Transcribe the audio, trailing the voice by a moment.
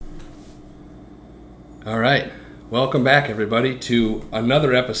All right. Welcome back, everybody, to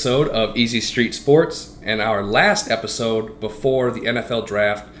another episode of Easy Street Sports and our last episode before the NFL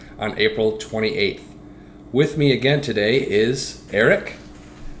Draft on April 28th. With me again today is Eric.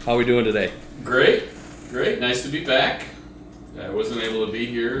 How are we doing today? Great. Nice to be back. I wasn't able to be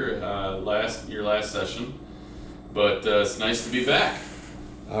here your last session, but it's nice to be back.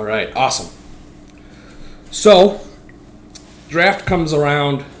 All right. Awesome. So, draft comes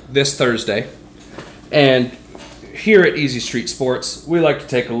around this Thursday, and here at Easy Street Sports, we like to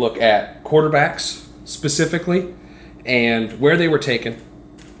take a look at quarterbacks specifically and where they were taken,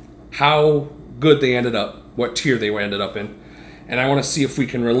 how good they ended up, what tier they ended up in, and I want to see if we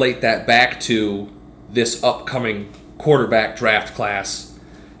can relate that back to this upcoming quarterback draft class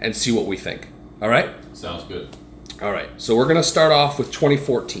and see what we think. All right? Sounds good. All right. So we're going to start off with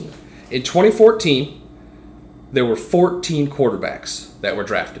 2014. In 2014, there were 14 quarterbacks that were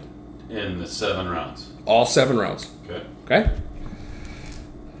drafted. In the 7 rounds. All 7 rounds. Okay.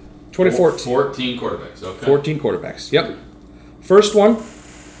 2014. 14 quarterbacks. Okay. 14 quarterbacks. Yep. First one,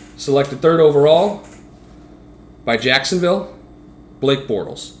 selected third overall by Jacksonville, Blake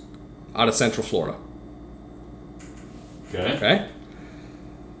Bortles, out of Central Florida. Okay.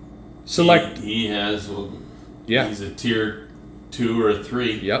 Select. He has. Yeah. He's a tier 2 or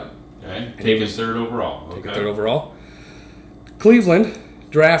 3. Yep. Okay. Taking third overall. Take third overall. Cleveland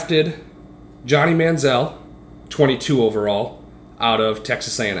drafted Johnny Manziel, 22 overall, out of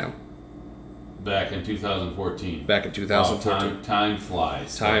Texas A&M. Back in 2014. Wow, time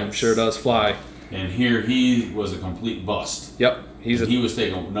flies. Time sure does fly. And here he was a complete bust. Yep. He was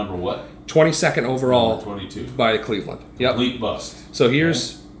taken number what? 22nd overall. Number 22. By Cleveland. Yep. Complete bust. So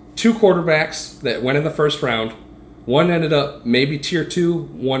here's 2 quarterbacks that went in the first round. One ended up maybe tier 2,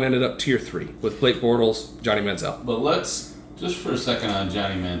 one ended up tier 3 with Blake Bortles, Johnny Manziel. But let's, just for a second on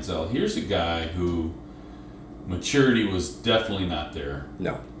Johnny Manziel, here's a guy who maturity was definitely not there.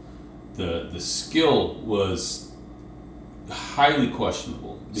 No. The skill was highly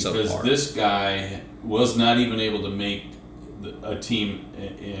questionable because this guy was not even able to make a team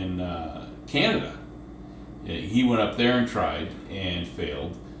in Canada. He went up there and tried and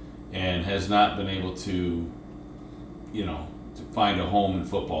failed and has not been able to find a home in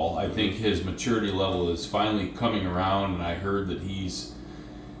football. I think his maturity level is finally coming around, and I heard that he's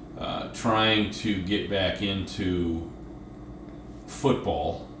trying to get back into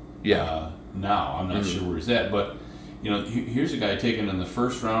football. Now I'm not sure where he's at, but here's a guy taken in the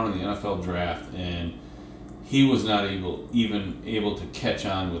first round of the NFL draft, and he was not even able to catch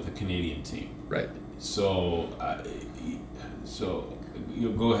on with a Canadian team. Right. So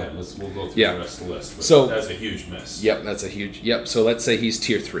go ahead. We'll go through the rest of the list. But so that's a huge miss. Yep, that's a huge. Yep. So let's say he's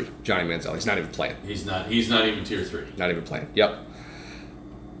tier 3, Johnny Manziel. He's not even playing. He's not even tier 3. Not even playing. Yep.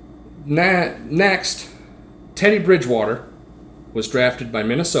 Next, Teddy Bridgewater was drafted by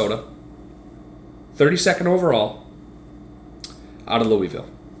Minnesota, 32nd overall, out of Louisville.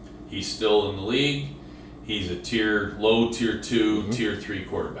 He's still in the league. He's a low tier 2, tier 3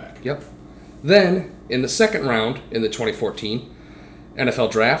 quarterback. Yep. Then, in the second round in the 2014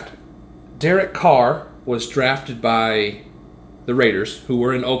 NFL Draft, Derek Carr was drafted by the Raiders, who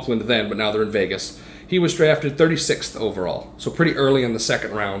were in Oakland then, but now they're in Vegas. He was drafted 36th overall, so pretty early in the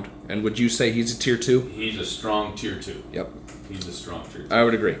second round. And would you say he's a tier 2? He's a strong tier 2. Yep. He's a strong tier 2. I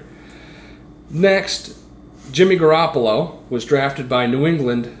would agree. Next, Jimmy Garoppolo was drafted by New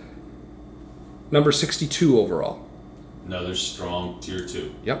England, number 62 overall. Another strong tier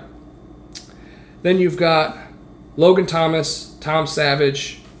 2. Yep. Then you've got Logan Thomas, Tom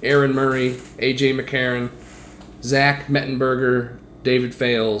Savage, Aaron Murray, A.J. McCarron, Zach Mettenberger, David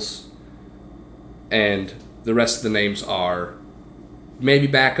Fales, and the rest of the names are maybe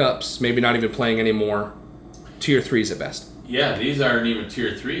backups, maybe not even playing anymore. Tier 3s at best. Yeah, these aren't even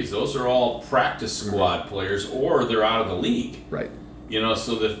tier 3s. Those are all practice squad players, or they're out of the league. Right.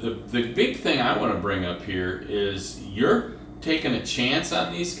 So the big thing I want to bring up here is you're taking a chance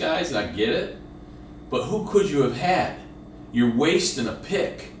on these guys, and I get it, but who could you have had? You're wasting a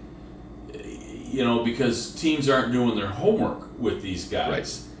pick, because teams aren't doing their homework with these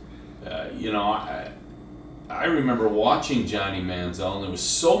guys. Right. I remember watching Johnny Manziel, and there was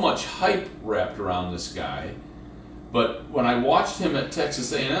so much hype wrapped around this guy. But when I watched him at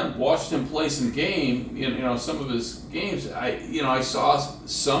Texas A&M, watched him play some some of his games, I saw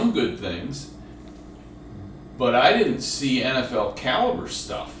some good things, but I didn't see NFL caliber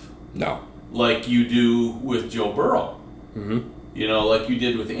stuff. No. Like you do with Joe Burrow. Mm-hmm. Like you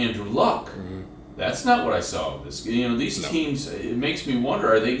did with Andrew Luck. Mm-hmm. That's not what I saw with this. These teams, it makes me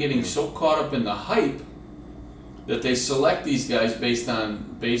wonder, are they getting so caught up in the hype that they select these guys based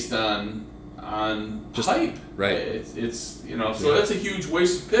on on hype. Right. It's so that's a huge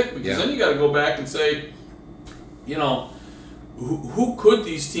wasted pick because then you got to go back and say, who could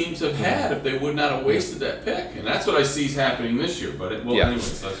these teams have had if they would not have wasted that pick? And that's what I see is happening this year. But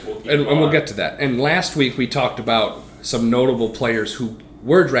anyways, we'll get to that. And last week we talked about some notable players who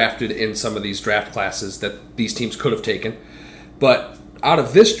were drafted in some of these draft classes that these teams could have taken. But out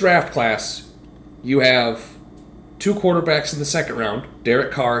of this draft class, you have 2 quarterbacks in the second round,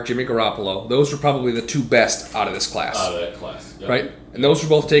 Derek Carr, Jimmy Garoppolo. Those were probably the 2 best out of this class. Out of that class. Yep. Right? And those were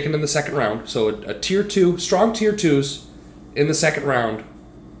both taken in the second round. So a tier 2, strong tier 2s in the second round,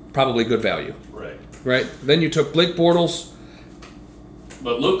 probably good value. Right? Then you took Blake Bortles.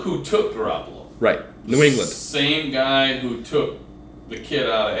 But look who took Garoppolo. Right. New England. Same guy who took the kid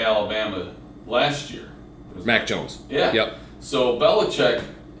out of Alabama last year. Mac Jones. Yeah. Yep. So Belichick,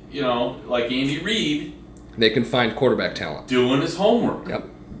 like Andy Reid, they can find quarterback talent. Doing his homework. Yep.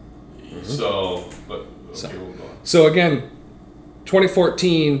 So, we'll go on. So again,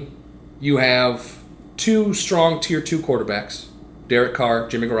 2014, you have 2 strong tier 2 quarterbacks, Derek Carr,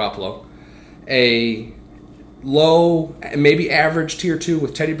 Jimmy Garoppolo. A low, maybe average tier 2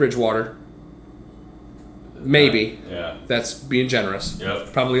 with Teddy Bridgewater. Maybe. Yeah. That's being generous.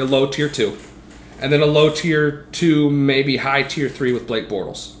 Yep. Probably a low tier 2. And then a low tier 2, maybe high tier 3 with Blake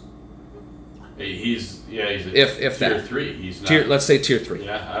Bortles. He's a if tier that. 3. He's not. Let's say tier 3.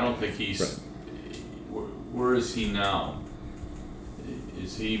 Yeah, I don't think he's. Right. Where is he now?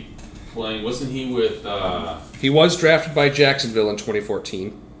 Is he playing? Wasn't he with? He was drafted by Jacksonville in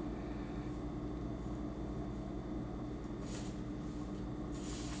 2014.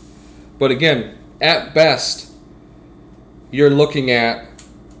 But again, at best, you're looking at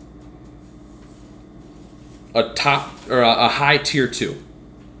a top or a high tier 2.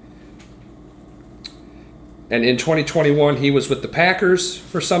 And in 2021, he was with the Packers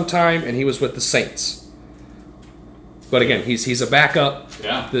for some time, and he was with the Saints. But again, he's a backup.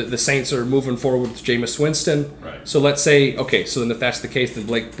 Yeah. The Saints are moving forward with Jameis Winston. Right. So let's say, okay, so then if that's the case, then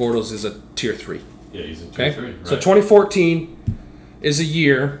Blake Bortles is a tier 3. Yeah, he's a tier 3. Right. So 2014 is a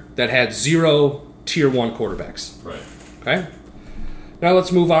year that had 0 tier 1 quarterbacks. Right. Okay. Now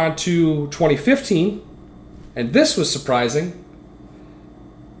let's move on to 2015, and this was surprising.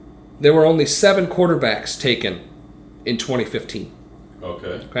 There were only 7 quarterbacks taken in 2015.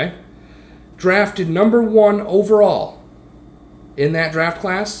 Okay. Drafted number 1 overall in that draft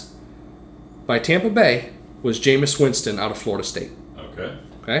class by Tampa Bay was Jameis Winston out of Florida State.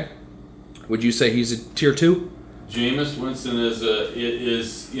 Okay. Would you say he's a tier 2? Jameis Winston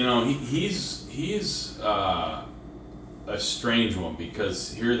he's a strange one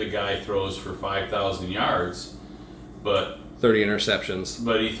because here the guy throws for 5,000 yards, but 30 interceptions.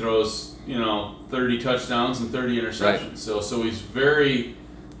 But he throws, 30 touchdowns and 30 interceptions. Right. So he's very,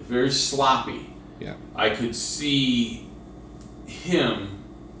 very sloppy. Yeah. I could see him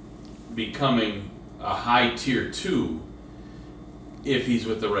becoming a high tier 2 if he's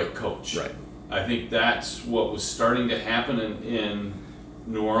with the right coach. Right. I think that's what was starting to happen in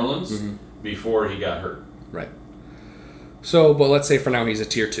New Orleans before he got hurt. Right. So, but let's say for now he's a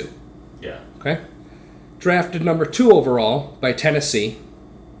tier 2. Yeah. Okay. Drafted number 2 overall by Tennessee,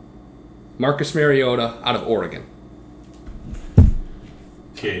 Marcus Mariota out of Oregon.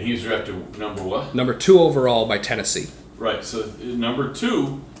 Okay, he was drafted number what? Number 2 overall by Tennessee. Right, so number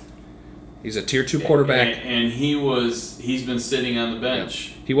 2. He's a tier 2 quarterback. And he's been sitting on the bench.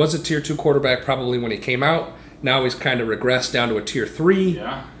 Yeah. He was a tier 2 quarterback probably when he came out. Now he's kind of regressed down to a tier 3.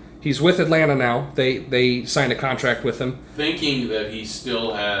 Yeah. He's with Atlanta now. They signed a contract with him. Thinking that he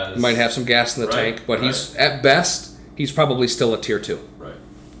still has... Might have some gas in the tank, but he's, at best, he's probably still a tier 2. Right.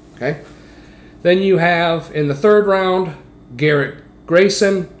 Okay? Then you have, in the 3rd round, Garrett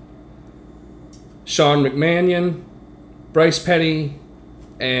Grayson, Sean McManion, Bryce Petty,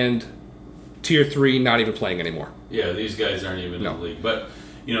 and tier 3 not even playing anymore. Yeah, these guys aren't even in the league. But,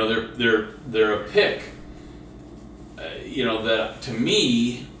 they're a pick, that to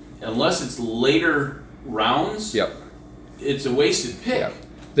me... Unless it's later rounds, it's a wasted pick. Yep.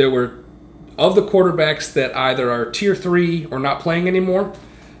 There were, of the quarterbacks that either are tier 3 or not playing anymore,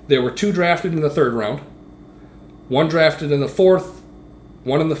 there were 2 drafted in the 3rd round, 1 drafted in the 4th,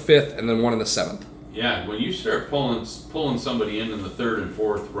 1 in the 5th, and then 1 in the 7th. Yeah, when you start pulling somebody in the 3rd and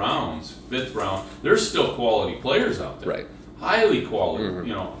 4th rounds, 5th round, there's still quality players out there. Right. Highly quality, and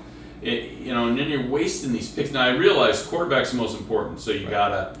then you're wasting these picks. Now, I realize quarterback's the most important, so you got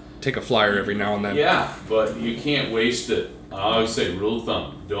to... Take a flyer every now and then. Yeah, but you can't waste it. I always say, rule of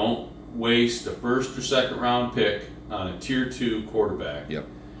thumb, don't waste a 1st or 2nd round pick on a tier 2 quarterback. Yep.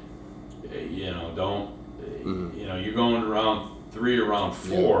 Don't, you're going around 3 or round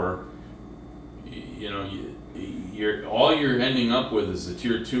 4. all you're ending up with is a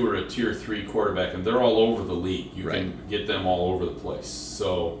tier 2 or a tier 3 quarterback, and they're all over the league. You can get them all over the place.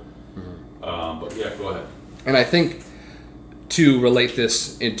 So, but yeah, go ahead. And I think to relate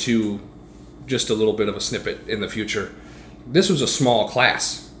this into just a little bit of a snippet in the future, this was a small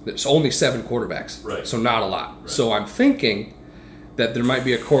class. There's only 7 quarterbacks, right? So not a lot. Right. So I'm thinking that there might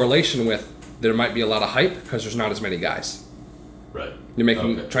be a correlation with there might be a lot of hype because there's not as many guys. Right.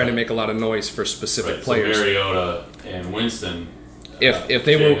 You're trying to make a lot of noise for specific players. So Mariota and Winston. If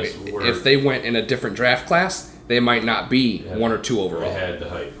they went in a different draft class, they might not be 1 or 2 overall. They had the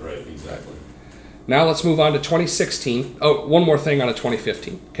hype, right? Exactly. Now let's move on to 2016. Oh, one more thing on a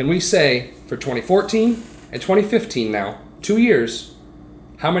 2015. Can we say for 2014 and 2015 now, 2 years,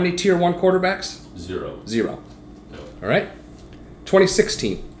 how many tier 1 quarterbacks? 0. Yep. All right.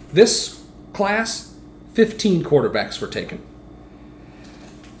 2016. This class, 15 quarterbacks were taken.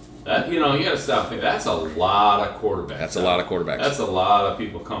 You got to stop thinking. That's a lot of quarterbacks. That's a lot of quarterbacks. That's a lot of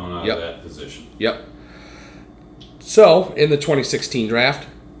people coming out of that position. Yep. So, in the 2016 draft,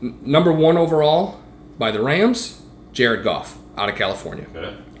 number 1 overall by the Rams, Jared Goff out of California.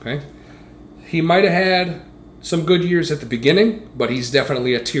 Okay. He might have had some good years at the beginning, but he's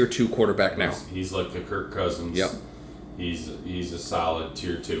definitely a tier 2 quarterback now. He's like the Kirk Cousins. Yep. He's a solid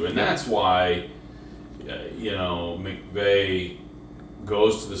tier 2, and that's why McVay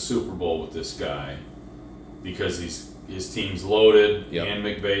goes to the Super Bowl with this guy because his team's loaded and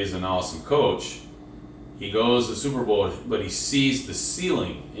McVay's an awesome coach. He goes to the Super Bowl, but he sees the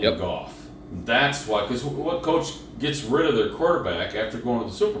ceiling in Goff. That's why, because what coach gets rid of their quarterback after going to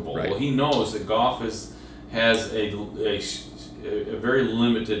the Super Bowl? Right. Well, he knows that Goff has a very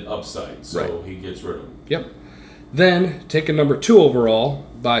limited upside, so he gets rid of him. Yep. Then, taken number 2 overall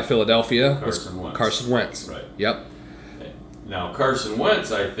by Philadelphia, Carson Wentz. Right. Yep. Now, Carson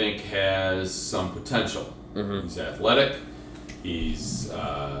Wentz, I think, has some potential. Mm-hmm. He's athletic. He's,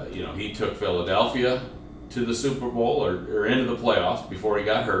 he took Philadelphia to the Super Bowl or into the playoffs before he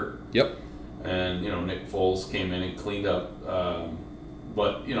got hurt. Yep. And, Nick Foles came in and cleaned up.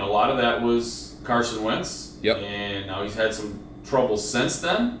 But, a lot of that was Carson Wentz. Yep. And now he's had some trouble since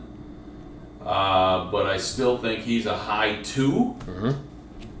then. But I still think he's a high 2. Mm-hmm.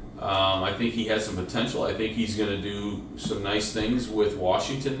 I think he has some potential. I think he's going to do some nice things with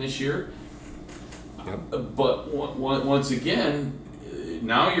Washington this year. Yep. But once again,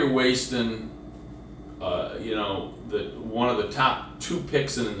 now you're wasting, one of the top 2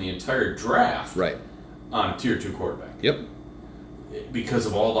 picks in the entire draft on a tier 2 quarterback. Yep. Because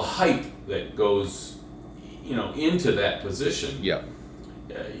of all the hype that goes, into that position. Yep.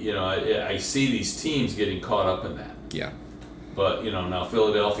 I see these teams getting caught up in that. Yeah. But now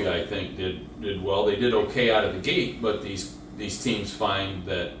Philadelphia, I think, did well. They did okay out of the gate, but these teams find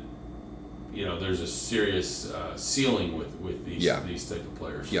that there's a serious ceiling with these type of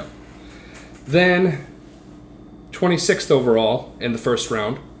players. Yeah. Then 26th overall in the first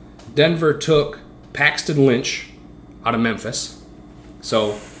round, Denver took Paxton Lynch out of Memphis,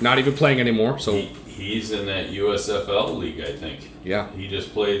 so not even playing anymore. So he's in that USFL league, I think. Yeah. He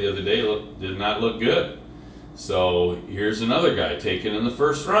just played the other day. Did not look good. So here's another guy taken in the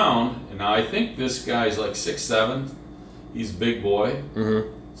first round, and now I think this guy's like 6'7". He's a big boy.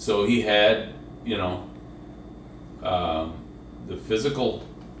 Mm-hmm. So he had, the physical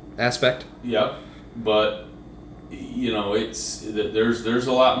aspect. Yep, but it's there's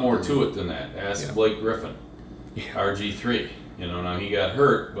a lot more to it than that. Ask Blake Griffin, RG3. Now he got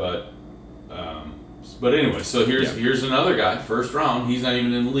hurt, but anyway. So here's another guy, first round. He's not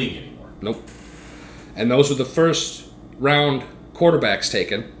even in the league anymore. Nope. And those were the first round quarterbacks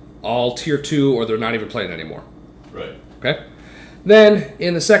taken, all tier 2, or they're not even playing anymore. Right. Okay. Then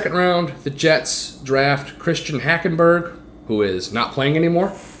in the second round, the Jets draft Christian Hackenberg, who is not playing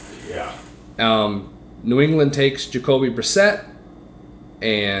anymore. Yeah. New England takes Jacoby Brissett,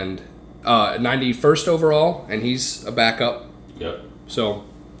 and 91st overall, and he's a backup. Yep. So,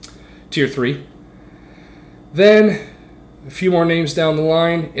 tier 3. Then, a few more names down the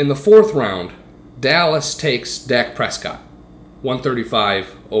line. In the fourth round, Dallas takes Dak Prescott,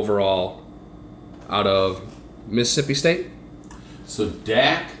 135 overall, out of Mississippi State. So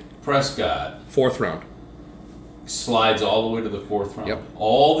Dak Prescott, fourth round, slides all the way to the fourth round. Yep.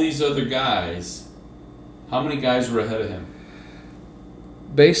 All these other guys, how many guys were ahead of him?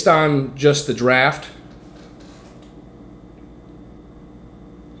 Based on just the draft,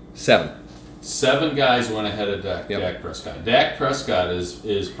 7. 7 guys went ahead of Dak Prescott. Dak Prescott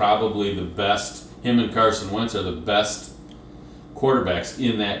is probably the best. Him and Carson Wentz are the best quarterbacks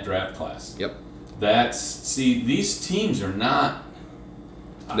in that draft class. Yep. These teams are not.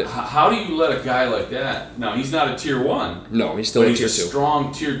 How do you let a guy like that? Now he's not a tier 1. No, he's still a tier 2. He's a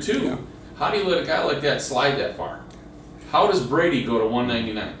strong tier 2. Yeah. How do you let a guy like that slide that far? How does Brady go to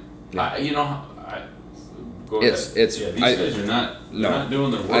 199? Yeah. Go ahead. These guys are not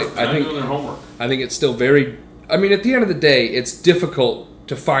doing their work. They're not doing their homework. I think it's still very. I mean, at the end of the day, it's difficult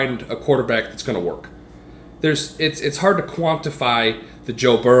to find a quarterback that's going to work. It's hard to quantify the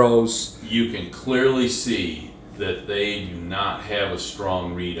Joe Burrows. You can clearly see that they do not have a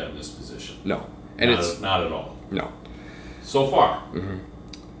strong read on this position. No, and it's not at all. No, so far. Mm-hmm.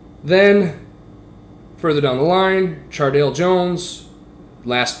 Then, further down the line, Chardale Jones,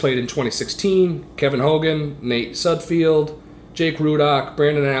 last played in 2016. Kevin Hogan, Nate Sudfeld, Jake Rudock,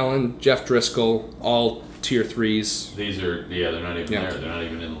 Brandon Allen, Jeff Driscoll, all tier 3s. These are they're not even there. They're not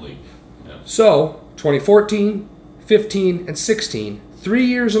even in the league. Yeah. So 2014, 15, and 16, 3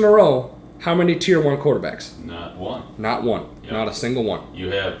 years in a row. How many tier 1 quarterbacks? Not one. Not one. Yep. Not a single one.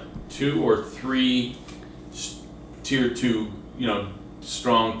 You have 2 or 3 tier 2,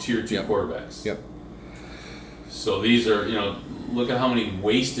 strong tier 2 quarterbacks. Yep. So these are, look at how many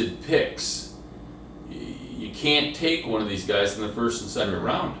wasted picks. You can't take one of these guys in the first and second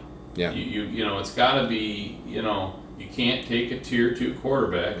round. Yeah. It's got to be, you can't take a tier 2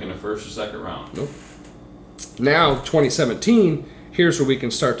 quarterback in the first or second round. Nope. Now, 2017, here's where we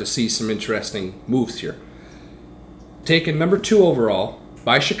can start to see some interesting moves here. Taken number 2 overall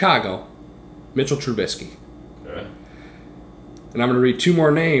by Chicago, Mitchell Trubisky. Okay. And I'm going to read 2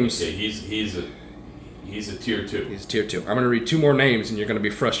 more names. Okay, he's a tier 2. He's a tier 2. I'm going to read 2 more names, and you're going to be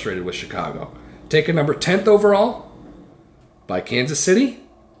frustrated with Chicago. Taken number 10th overall by Kansas City,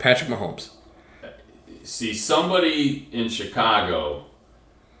 Patrick Mahomes. See, somebody in Chicago's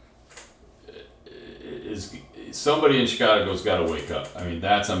got to wake up. I mean,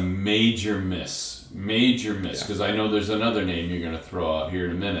 that's a major miss, because I know there's another name you're going to throw out here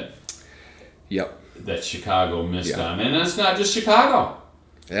in a minute. Yep. That Chicago missed on, and it's not just Chicago.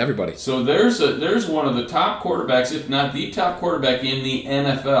 Everybody. So there's one of the top quarterbacks, if not the top quarterback in the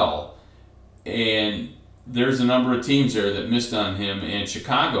NFL, and there's a number of teams there that missed on him. And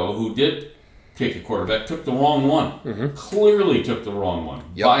Chicago, who did take a quarterback, took the wrong one. Mm-hmm. Clearly took the wrong one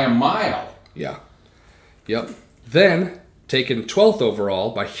by a mile. Yeah. Yep. Then taken 12th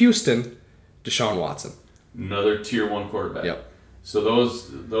overall by Houston, Deshaun Watson. Another tier 1 quarterback. Yep. So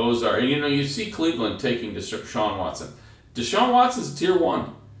those are, you see Cleveland taking Deshaun Watson. Deshaun Watson's a tier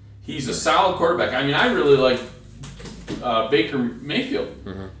 1. He's a solid quarterback. I mean, I really like Baker Mayfield,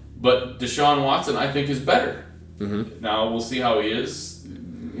 mm-hmm. but Deshaun Watson I think is better. Mm-hmm. Now we'll see how he is.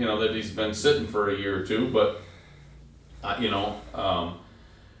 That he's been sitting for a year or 2, but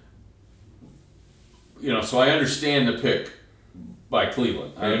so I understand the pick by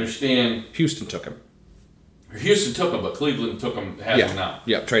Cleveland. I understand Houston took him. Houston took him, but Cleveland took him, has him now.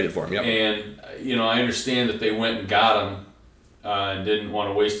 Yeah, traded for him. Yep. And I understand that they went and got him and didn't want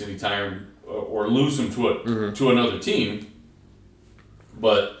to waste any time or lose him to another team.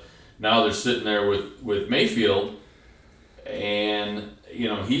 But now they're sitting there with Mayfield, and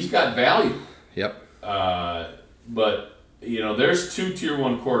he's got value. Yep. But there's 2 tier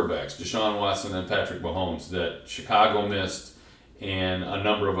 1 quarterbacks, Deshaun Watson and Patrick Mahomes, that Chicago missed and a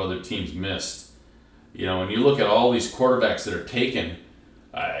number of other teams missed. When you look at all these quarterbacks that are taken,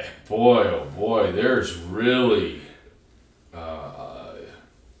 there's really a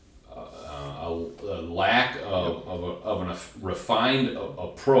lack of a refined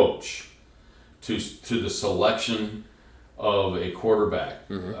approach to the selection of a quarterback,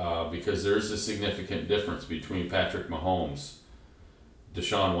 because there's a significant difference between Patrick Mahomes,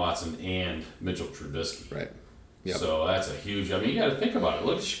 Deshaun Watson, and Mitchell Trubisky. Right. Yep. So that's a huge. I mean, you got to think about it.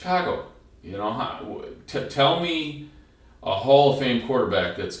 Look at Chicago. Tell me a Hall of Fame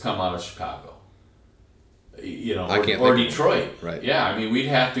quarterback that's come out of Chicago. Or Detroit. Right. Yeah, I mean, we'd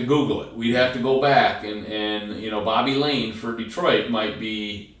have to Google it. We'd have to go back and Bobby Lane for Detroit might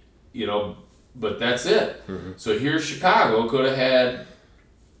be, but that's it. Mm-hmm. So here's Chicago, could have had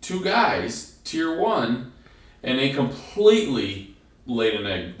 2 guys, tier 1, and they completely laid an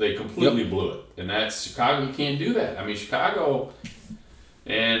egg. They completely blew it. And that's Chicago. You can't do that. I mean, Chicago,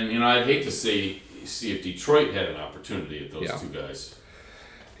 and I'd hate to see if Detroit had an opportunity at those 2 guys.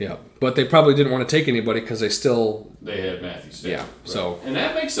 Yeah, but they probably didn't want to take anybody because they had Matthew Stafford. Yeah, right? And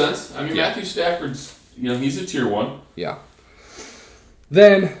that makes sense. I mean, Matthew Stafford's he's a tier 1. Yeah.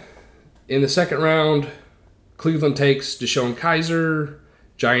 Then in the second round, Cleveland takes Deshaun Kaiser.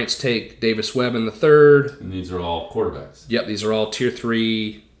 Giants take Davis Webb in the third. And these are all quarterbacks. Yep, these are all tier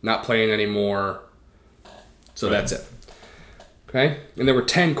 3, not playing anymore. So that's it. Okay? And there were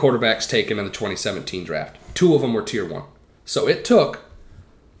 10 quarterbacks taken in the 2017 draft. 2 of them were tier 1. So it took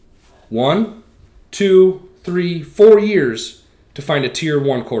 1, 2, 3, 4 years to find a Tier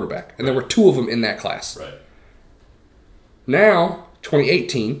 1 quarterback. And there were 2 of them in that class. Right. Now,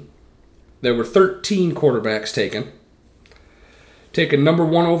 2018, there were 13 quarterbacks taken. Taken number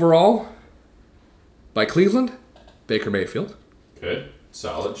 1 overall by Cleveland, Baker Mayfield. Okay.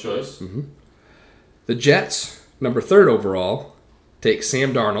 Solid choice. Mm-hmm. The Jets, number 3rd overall, take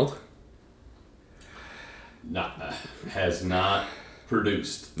Sam Darnold. Has not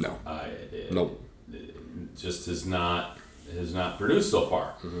produced. No. Nope. Just has not produced so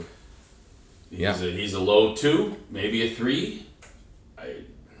far. Mm-hmm. He's a low 2, maybe a 3.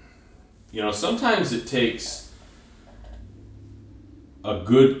 Sometimes it takes a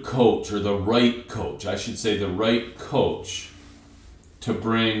good coach, or the right coach, I should say the right coach, to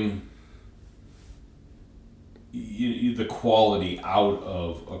bring the quality out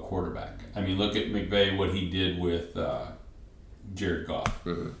of a quarterback. I mean, look at McVay, what he did with Jared Goff.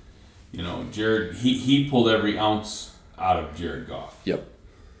 Mm-hmm. Jared, he pulled every ounce out of Jared Goff. Yep.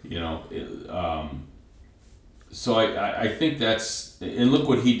 So I think that's, and look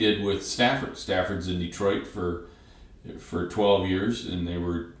what he did with Stafford. Stafford's in Detroit for 12 years, and they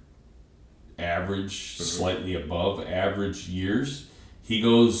were average, slightly above average years. He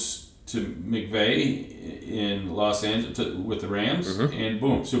goes to McVay in Los Angeles with the Rams, and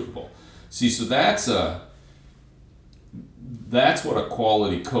boom, Super Bowl. See, so that's what a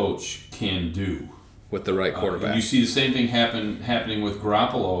quality coach can do with the right quarterback. You see the same thing happening with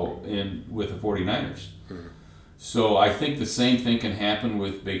Garoppolo with the 49ers. So I think the same thing can happen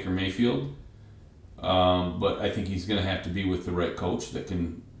with Baker Mayfield, but I think he's going to have to be with the right coach that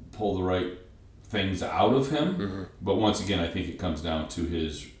can pull the right things out of him. But once again, I think it comes down to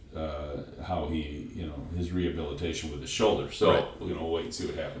his how he, his rehabilitation with his shoulder. So we'll wait and see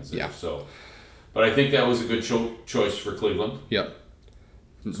what happens there. Yeah. So, but I think that was a good choice for Cleveland. Yep.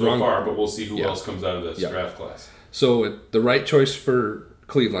 So far, but we'll see who else comes out of this draft class. So the right choice for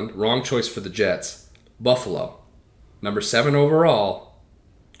Cleveland, wrong choice for the Jets. Buffalo, number 7 overall,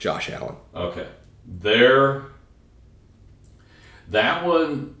 Josh Allen. Okay. That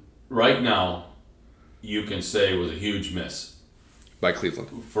one right now, you can say was a huge miss. By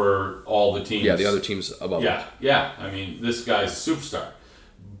Cleveland. For all the teams. Yeah, the other teams above him. Yeah. I mean, this guy's a superstar.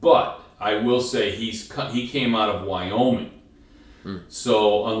 But I will say he came out of Wyoming.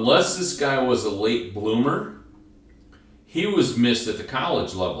 So unless this guy was a late bloomer, he was missed at the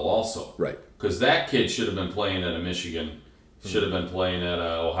college level also. Right. Because that kid should have been playing at a Michigan, should have been playing at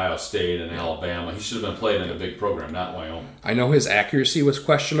a Ohio State and Alabama. He should have been playing in a big program, not Wyoming. I know his accuracy was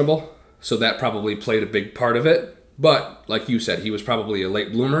questionable, so that probably played a big part of it. But, like you said, he was probably a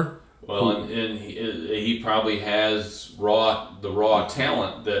late bloomer. Well, and he probably has the raw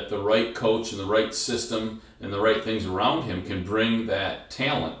talent that the right coach and the right system and the right things around him can bring that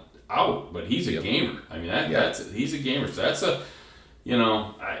talent out. But he's a gamer. I mean, he's a gamer. So that's so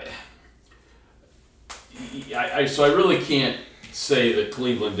I really can't say that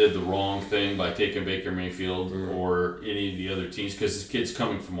Cleveland did the wrong thing by taking Baker Mayfield or any of the other teams, because this kid's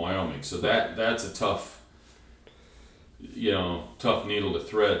coming from Wyoming. So that's a tough needle to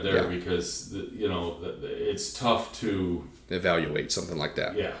thread there, because it's tough to evaluate something like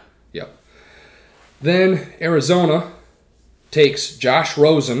that. Yeah. Yep. Then Arizona takes Josh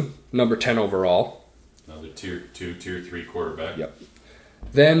Rosen, number 10 overall. Another tier 2, tier 3 quarterback. Yep.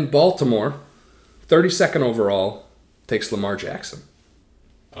 Then Baltimore, 32nd overall, takes Lamar Jackson.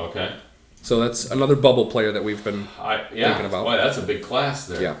 Okay. So that's another bubble player that we've been thinking about. Boy, that's a big class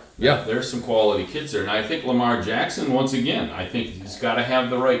there. Yeah. There's some quality kids there. And I think Lamar Jackson, once again, I think he's got to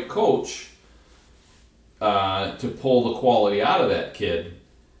have the right coach to pull the quality out of that kid.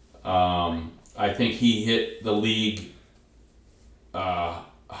 I think he hit the league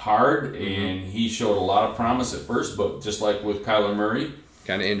hard, and he showed a lot of promise at first, but just like with Kyler Murray.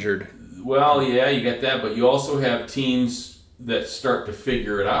 Kind of injured. Well, yeah, you get that, but you also have teams that start to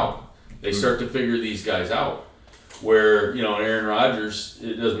figure it out. They start to figure these guys out. Where, Aaron Rodgers,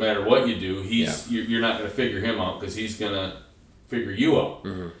 it doesn't matter what you do, you're not going to figure him out, because he's going to figure you out.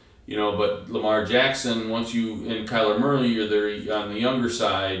 But Lamar Jackson, and Kyler Murray, you're there on the younger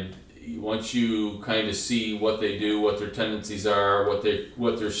side. Once you kind of see what they do, what their tendencies are, what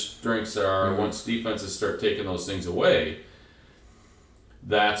their strengths are, once defenses start taking those things away,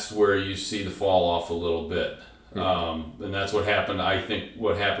 that's where you see the fall off a little bit. And that's what happened. I think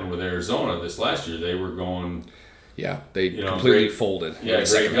what happened with Arizona this last year, they were going. Yeah, they completely folded. Yeah,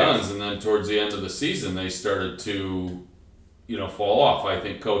 great guns, and then towards the end of the season, they started to, fall off. I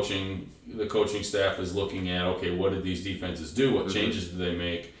think the coaching staff is looking at, okay, what did these defenses do? What changes did they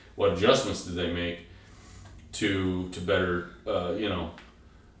make? What adjustments did they make to better,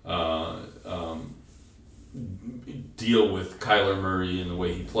 deal with Kyler Murray and the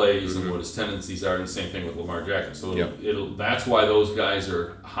way he plays and what his tendencies are, and the same thing with Lamar Jackson. So that's why those guys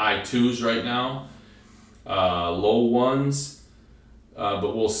are high 2s right now, low 1s.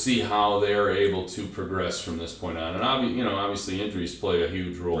 But we'll see how they're able to progress from this point on. And obviously injuries play a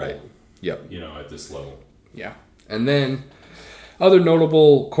huge role. Right. Yep. At this level. Yeah. And then other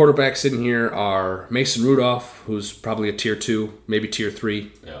notable quarterbacks in here are Mason Rudolph, who's probably a tier 2, maybe tier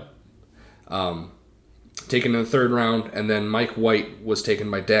 3. Yeah. Taken in the 3rd round, and then Mike White was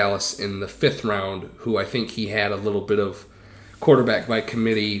taken by Dallas in the 5th round, who I think he had a little bit of quarterback by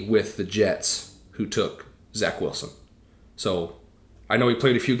committee with the Jets, who took Zach Wilson. So I know he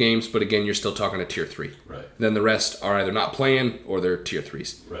played a few games, but again, you're still talking a tier 3. Right. Then the rest are either not playing or they're tier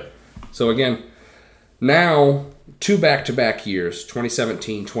 3s. Right. So again, now 2 back-to-back years,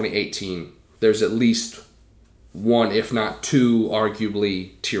 2017, 2018, there's at least 1, if not 2,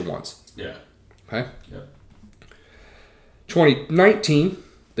 arguably tier 1s. Yeah. Okay? Yep. 2019,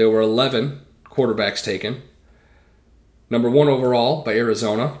 there were 11 quarterbacks taken. Number 1 overall by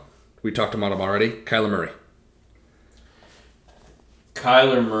Arizona. We talked about him already. Kyler Murray.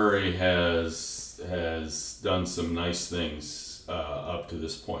 Kyler Murray has done some nice things up to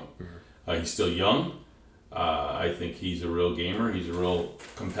this point. He's still young. I think he's a real gamer. He's a real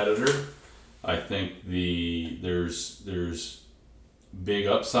competitor. I think there's big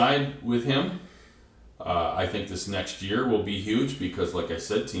upside with him. I think this next year will be huge because, like I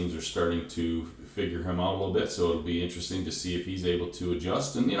said, teams are starting to figure him out a little bit. So it'll be interesting to see if he's able to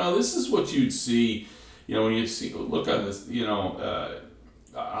adjust. And this is what you'd see. When you look on this,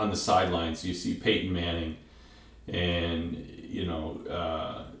 on the sidelines, you see Peyton Manning and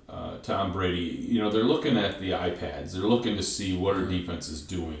Tom Brady. They're looking at the iPads. They're looking to see what our defense is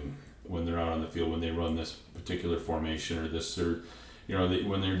doing when they're out on the field, when they run this particular formation or this, or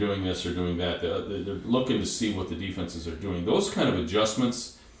when they're doing this or doing that. They're looking to see what the defenses are doing. Those kind of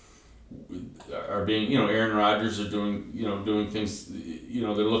adjustments are being, Aaron Rodgers are doing things.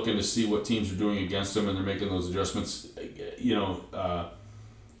 They're looking to see what teams are doing against them, and they're making those adjustments,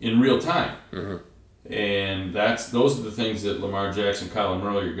 in real time. Mm-hmm. And those are the things that Lamar Jackson, Kyler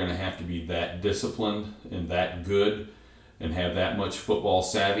Murray are going to have to be that disciplined and that good, and have that much football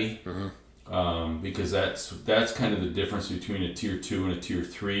savvy. Mm-hmm. Because that's kind of the difference between a tier 2 and a tier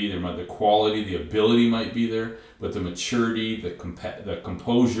 3. The quality, the ability might be there, but the maturity, the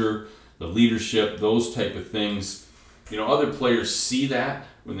composure, the leadership, those type of things. Other players see that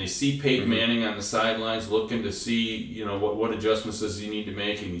when they see Peyton Manning on the sidelines, looking to see what adjustments does he need to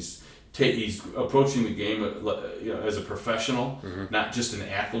make, and he's approaching the game as a professional, not just an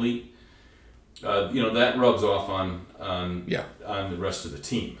athlete. That rubs off on the rest of the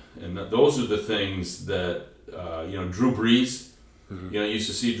team, and those are the things that Drew Brees. You used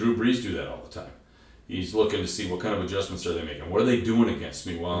to see Drew Brees do that all the time. He's looking to see what kind of adjustments are they making. What are they doing against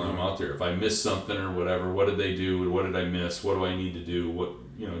me while I'm out there? If I miss something or whatever, what did they do? What did I miss? What do I need to do? What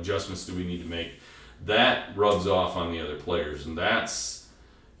adjustments do we need to make? That rubs off on the other players, and that's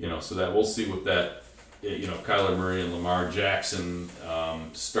so that we'll see what that. Kyler Murray and Lamar Jackson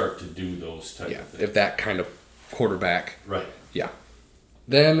start to do those type of things. If that kind of quarterback. Right. Yeah.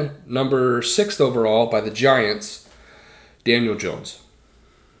 Then, number 6th overall by the Giants, Daniel Jones.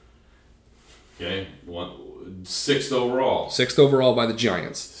 Okay. 6th overall. 6th overall by the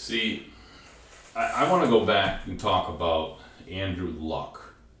Giants. See, I want to go back and talk about Andrew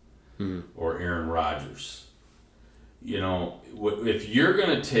Luck or Aaron Rodgers. If you're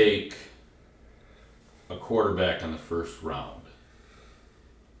going to take a quarterback in the 1st round,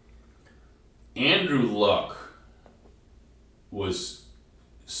 Andrew Luck was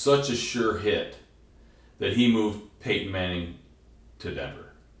such a sure hit that he moved Peyton Manning to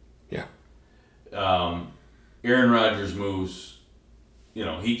Denver. Yeah. Aaron Rodgers moves,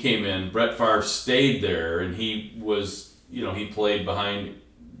 he came in, Brett Favre stayed there, and he was, he played behind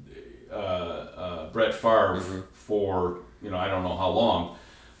Brett Favre for, I don't know how long,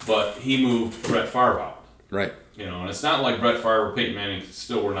 but he moved Brett Favre out. Right. And it's not like Brett Favre or Peyton Manning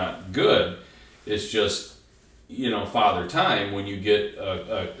still were not good. It's just, father time when you get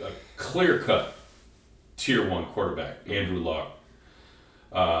a clear-cut tier 1 quarterback, Andrew Luck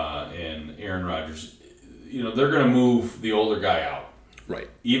and Aaron Rodgers. They're going to move the older guy out. Right.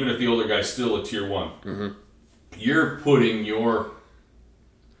 Even if the older guy's still a tier 1. You're putting your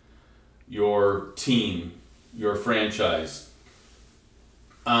team, your franchise,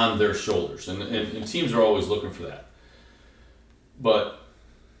 on their shoulders, and teams are always looking for that. But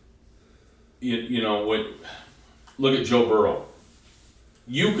look at Joe Burrow.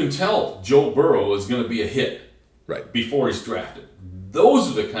 You can tell Joe Burrow is going to be a hit right before he's drafted.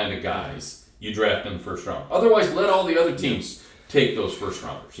 Those are the kind of guys you draft in the first round. Otherwise, let all the other teams take those first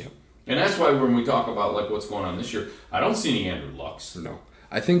rounders. Yep. And that's why when we talk about like what's going on this year, I don't see any Andrew Lucks. No.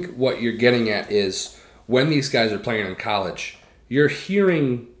 I think what you're getting at is when these guys are playing in college, you're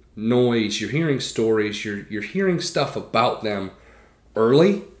hearing noise, you're hearing stories, you're hearing stuff about them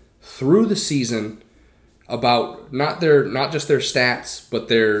early through the season about not just their stats, but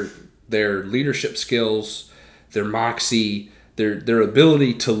their leadership skills, their moxie, their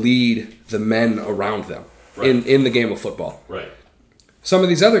ability to lead the men around them in the game of football. Right. Some of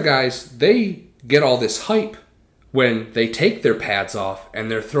these other guys, they get all this hype when they take their pads off and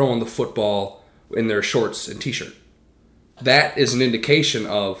they're throwing the football in their shorts and t-shirt. That is an indication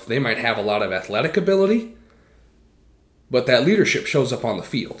of they might have a lot of athletic ability, but that leadership shows up on the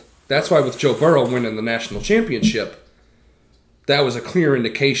field. That's why with Joe Burrow winning the national championship, that was a clear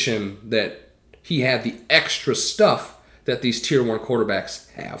indication that he had the extra stuff that these tier 1 quarterbacks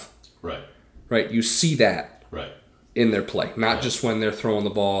have. Right. Right? You see that right. in their play, not just when they're throwing the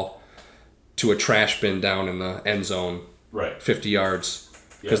ball to a trash bin down in the end zone, 50 yards,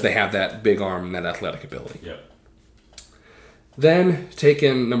 because they have that big arm and that athletic ability. Yep. Then,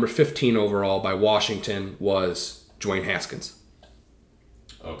 taken number 15 overall by Washington was Dwayne Haskins.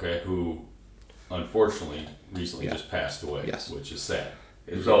 Okay, who unfortunately recently just passed away, which is sad.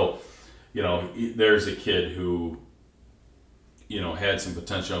 Mm-hmm. So, there's a kid who, had some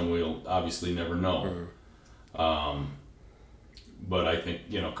potential, and we'll obviously never know. Mm-hmm. But I think,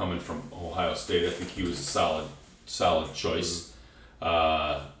 coming from Ohio State, I think he was a solid choice.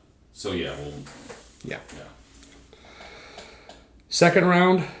 Mm-hmm. Yeah. Second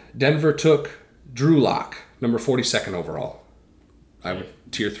round, Denver took Drew Lock, number 42nd overall.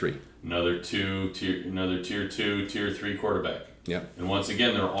 Tier 3. Another tier 2, tier 3 quarterback. Yeah. And once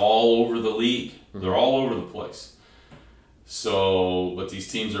again, they're all over the league. Mm-hmm. They're all over the place. So, but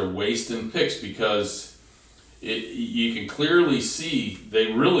these teams are wasting picks because you can clearly see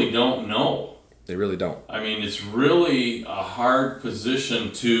they really don't know. They really don't. I mean, it's really a hard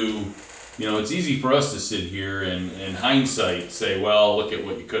position to, it's easy for us to sit here and in hindsight say, well, look at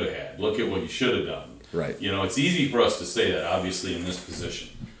what you could have had. Look at what you should have done. Right. It's easy for us to say that, obviously, in this position.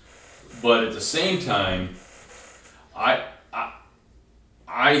 But at the same time, I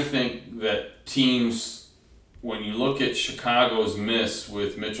think that teams, when you look at Chicago's miss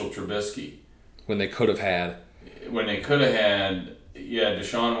with Mitchell Trubisky, when they could have had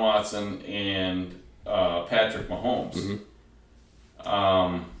Deshaun Watson and Patrick Mahomes.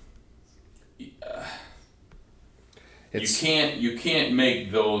 Mm-hmm. You can't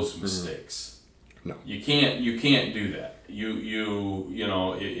make those mistakes. No, you can't do that.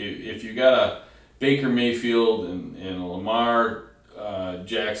 If you got a Baker Mayfield and Lamar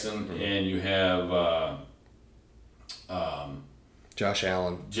Jackson, mm-hmm. and you have Josh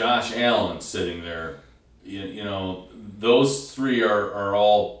Allen sitting there, those three are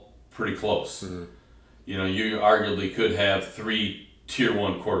all pretty close. Mm-hmm. You arguably could have 3 tier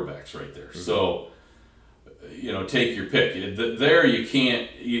 1 quarterbacks right there. Mm-hmm. So, take your pick. There you can't.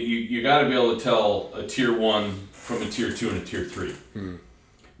 You got to be able to tell a tier 1 from a tier 2 and a tier 3. Mm-hmm.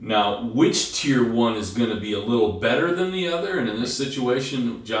 Now, which tier 1 is going to be a little better than the other? And in this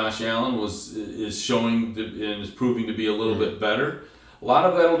situation, Josh Allen is showing and is proving to be a little bit better. A lot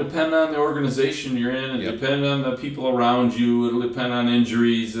of that will depend on the organization you're in. It'll depend on the people around you. It'll depend on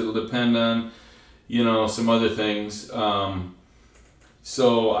injuries. It'll depend on, some other things.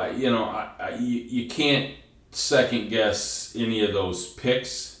 You can't second guess any of those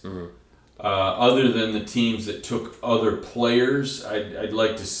picks. Mm-hmm. Other than the teams that took other players, I'd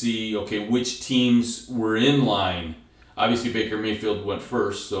like to see, which teams were in line. Obviously, Baker Mayfield went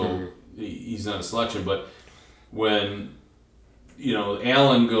first, so mm-hmm. he's not a selection. But when,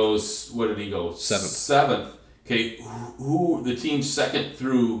 Allen goes, what did he go? Seventh. Okay, who the team 2nd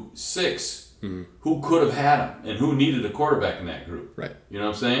through 6, mm-hmm. who could have had him and who needed a quarterback in that group? Right. You know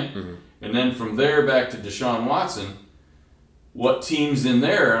what I'm saying? Mm-hmm. And then from there back to Deshaun Watson, what teams in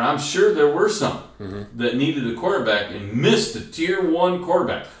there, and I'm sure there were some mm-hmm. that needed a quarterback and missed a tier 1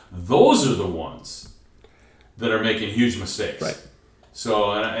 quarterback. Those are the ones that are making huge mistakes. Right.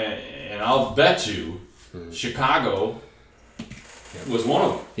 So, and I'll bet you mm-hmm. Chicago was one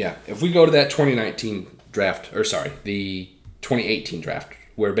of them. Yeah. If we go to that the 2018 draft,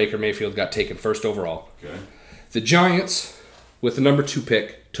 where Baker Mayfield got taken first overall, the Giants, with the number 2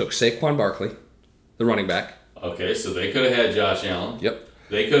 pick, took Saquon Barkley, the running back. Okay, so they could have had Josh Allen. Yep.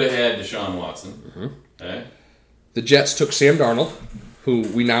 They could have had Deshaun Watson. Mm-hmm. Okay. The Jets took Sam Darnold, who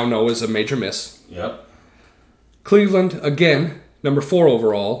we now know is a major miss. Yep. Cleveland, again, number 4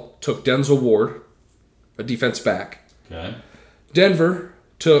 overall, took Denzel Ward, a defense back. Okay. Denver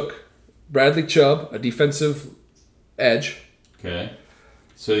took Bradley Chubb, a defensive edge. Okay.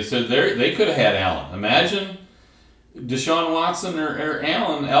 So they said they could have had Allen. Imagine Deshaun Watson or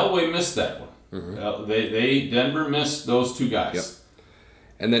Allen. Elway missed that one. Mm-hmm. Denver missed those two guys. Yep.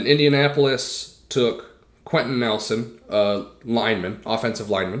 And then Indianapolis took Quentin Nelson, offensive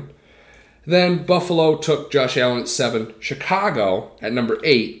lineman. Then Buffalo took Josh Allen at 7. Chicago at number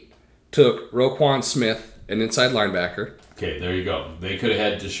 8 took Roquan Smith, an inside linebacker. Okay, there you go. They could have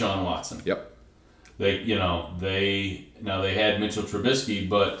had Deshaun Watson. Yep. They had Mitchell Trubisky,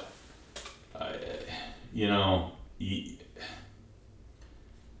 but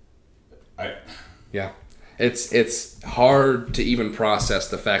It's hard to even process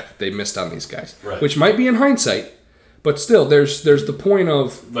the fact that they missed on these guys, right. Which might be in hindsight, but still, there's the point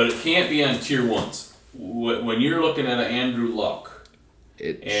of. But it can't be on tier ones when you're looking at an Andrew Luck,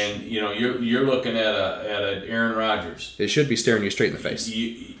 and you're looking at an Aaron Rodgers. It should be staring you straight in the face.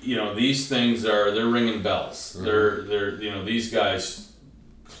 These things they're ringing bells. Mm-hmm. They're these guys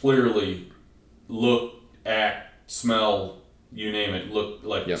clearly look, act, smell, you name it, look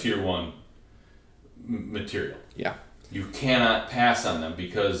like tier 1 material. Yeah. You cannot pass on them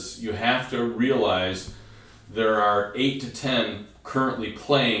because you have to realize there are 8 to 10 currently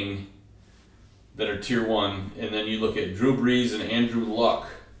playing that are tier 1, and then you look at Drew Brees and Andrew Luck.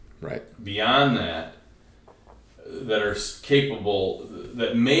 Right. Beyond that are capable,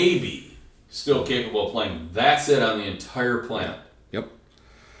 that may be still capable of playing. That's it on the entire planet. Yep.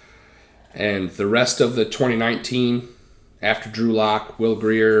 And the rest of the 2019, after Drew Lock, Will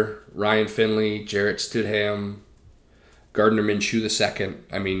Grier, Ryan Finley, Jarrett Stidham, Gardner Minshew II.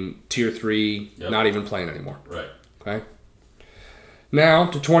 I mean, tier 3, not even playing anymore. Right. Okay. Now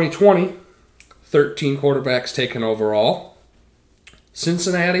to 2020, 13 quarterbacks taken overall.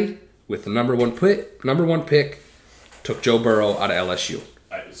 Cincinnati, with the number one pick, took Joe Burrow out of LSU.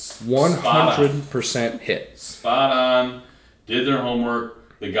 100% hit. Spot on. Did their homework.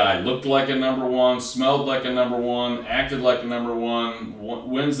 The guy looked like a number 1, smelled like a number 1, acted like a number 1,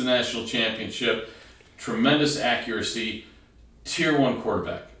 wins the national championship. Tremendous accuracy. Tier 1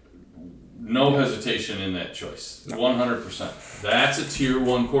 quarterback. No hesitation in that choice. 100%. That's a tier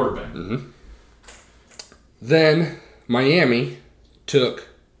 1 quarterback. Mm-hmm. Then Miami took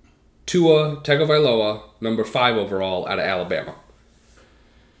Tua Tagovailoa, number 5 overall, out of Alabama.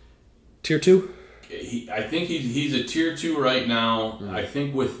 Tier 2? I think he's a tier 2 right now. Mm-hmm. I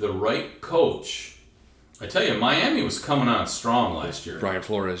think with the right coach, I tell you, Miami was coming on strong last year. Brian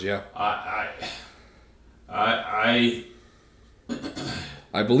Flores, yeah. I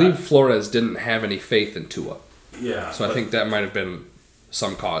believe Flores didn't have any faith in Tua. Yeah. So I think that might have been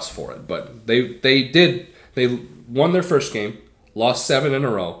some cause for it. But they won their first game, lost 7 in a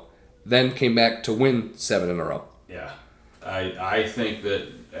row, then came back to win 7 in a row. Yeah. I think that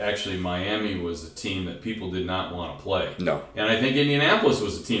actually Miami was a team that people did not want to play. No. And I think Indianapolis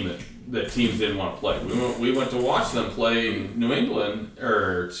was a team that teams didn't want to play. We went to watch them play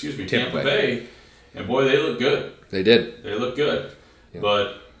Tampa Bay, and boy, they looked good. They did. They looked good. Yeah.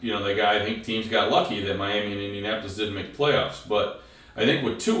 But, I think teams got lucky that Miami and Indianapolis didn't make the playoffs. But I think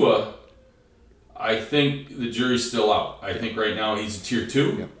with Tua, I think the jury's still out. I think right now he's a tier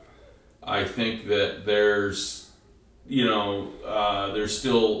 2. Yeah. I think that there's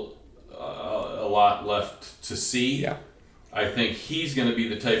still a lot left to see. Yeah. I think he's going to be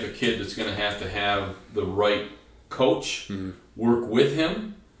the type of kid that's going to have the right coach work with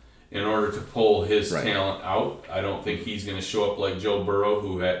him in order to pull his talent out. I don't think he's going to show up like Joe Burrow,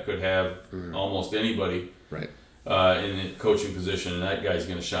 who could have almost anybody in the coaching position, and that guy's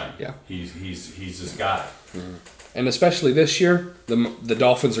going to shine. Yeah. He's just got it. Mm-hmm. And especially this year, the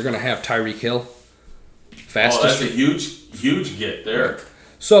Dolphins are going to have Tyreek Hill. Fastest. Oh, that's a huge get there. Right.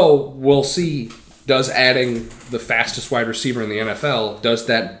 So we'll see. Does adding the fastest wide receiver in the NFL, does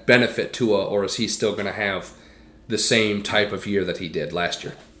that benefit Tua, or is he still going to have the same type of year that he did last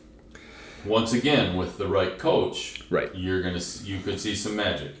year? Once again, with the right coach, you could see some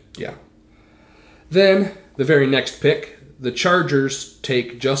magic. Yeah. Then the very next pick, the Chargers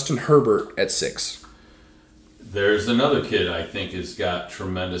take Justin Herbert at 6. There's another kid I think has got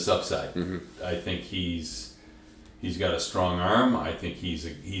tremendous upside. Mm-hmm. I think he's got a strong arm. I think he's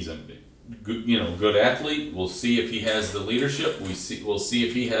a good athlete. We'll see if he has the leadership. We'll see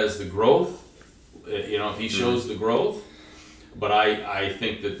if he has the growth. If he shows the growth. But I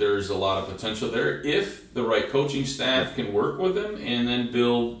think that there's a lot of potential there if the right coaching staff can work with him and then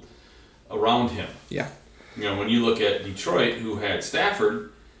build around him. Yeah. When you look at Detroit, who had Stafford,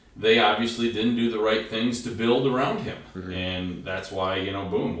 they obviously didn't do the right things to build around him. Mm-hmm. And that's why,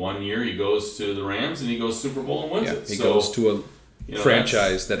 boom, 1 year he goes to the Rams and he goes Super Bowl and wins it. He goes to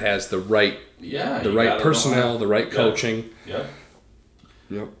franchise that has the right personnel, the right coaching. Yeah.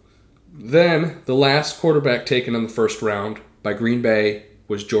 Yep. Then the last quarterback taken in the first round by Green Bay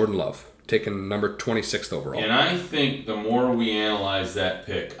was Jordan Love, taken number 26th overall. And I think the more we analyze that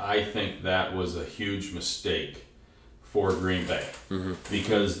pick, I think that was a huge mistake for Green Bay. Mm-hmm.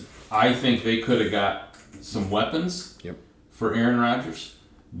 Because I think they could have got some weapons for Aaron Rodgers.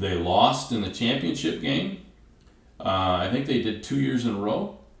 They lost in the championship game. I think they did 2 years in a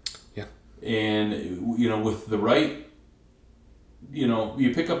row. Yeah. And, with the right,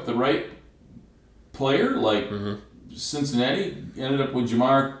 you pick up the right player, like Cincinnati ended up with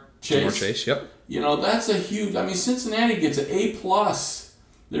Jamar Chase. Yep. That's a huge, Cincinnati gets an A+.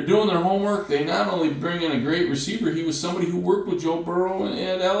 They're doing their homework. They not only bring in a great receiver, he was somebody who worked with Joe Burrow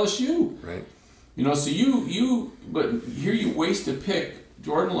at LSU. Right. So but here you waste a pick,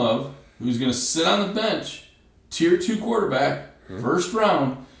 Jordan Love, who's going to sit on the bench, tier 2 quarterback, first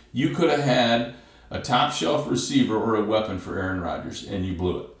round. You could have had a top shelf receiver or a weapon for Aaron Rodgers, and you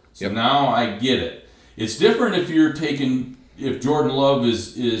blew it. So now I get it. It's different if if Jordan Love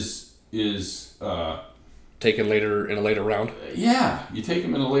is taken later in a later round. Yeah, you take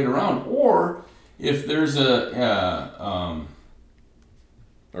him in a later round, or if there's a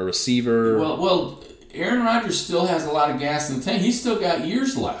receiver. Well, Aaron Rodgers still has a lot of gas in the tank. He's still got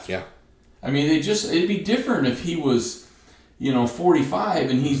years left. Yeah. It'd be different if he was,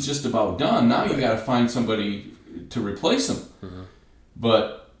 45 and he's just about done. Now you got to find somebody to replace him. Mm-hmm.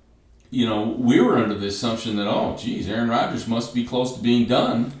 But we were under the assumption that, Aaron Rodgers must be close to being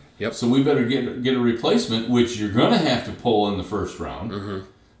done. Yep. So we better get a replacement, which you're going to have to pull in the first round. Mm-hmm.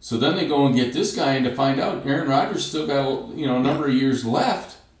 So then they go and get this guy, and to find out Aaron Rodgers still got a number of years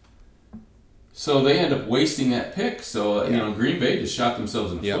left. So they end up wasting that pick. So Green Bay just shot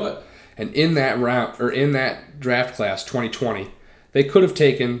themselves in the foot. And in that round or in that draft class 2020, they could have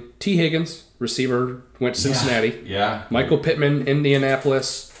taken T. Higgins, receiver, went to Cincinnati. Yeah. Michael Pittman,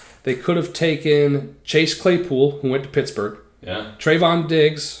 Indianapolis. They could have taken Chase Claypool, who went to Pittsburgh. Yeah. Trayvon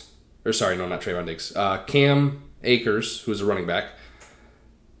Diggs, not Trayvon Diggs. Cam Akers, who's a running back.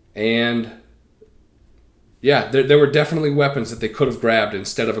 And there were definitely weapons that they could have grabbed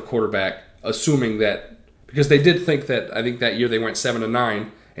instead of a quarterback, assuming that, because they did think that, I think that year they went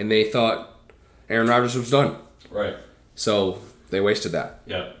 7-9, and they thought Aaron Rodgers was done. Right. So they wasted that.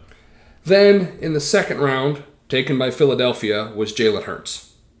 Yeah. Then in the second round, taken by Philadelphia, was Jalen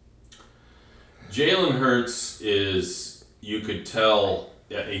Hurts. Jalen Hurts is, you could tell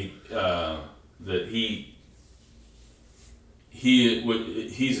that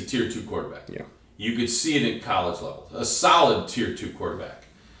he's a tier 2 quarterback. Yeah. You could see it at college level. A solid tier 2 quarterback.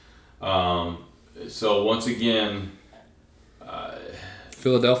 So once again,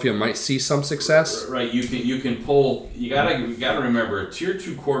 Philadelphia might see some success. Right. You can pull. You gotta remember, a tier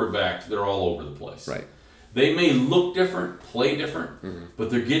 2 quarterback, they're all over the place. Right. They may look different, play different, but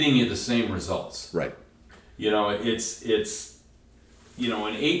they're getting you the same results. Right. It's an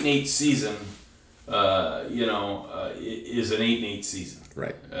 8-8 season. Is an 8-8 season.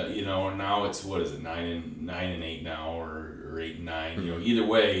 Right. Now it's 9-8 now, or 8-9. Either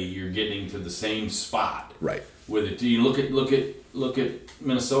way, you're getting to the same spot. Right. With it, you look at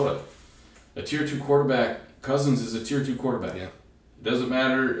Minnesota, a tier 2 quarterback. Cousins is a tier 2 quarterback. Yeah. It doesn't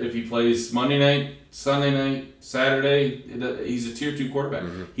matter if he plays Monday night, Sunday night, Saturday. He's a tier 2 quarterback.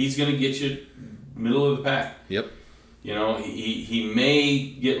 Mm-hmm. He's going to get you middle of the pack. Yep. He may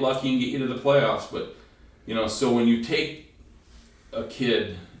get lucky and get you to the playoffs, but so when you take a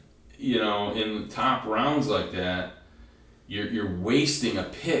kid, in the top rounds like that, you're wasting a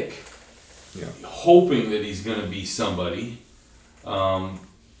pick, hoping that he's going to be somebody.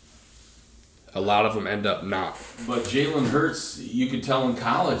 A lot of them end up not. But Jalen Hurts, you could tell in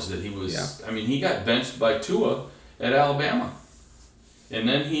college that he was. Yeah. He got benched by Tua at Alabama, and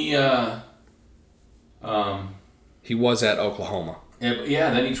then he was at Oklahoma.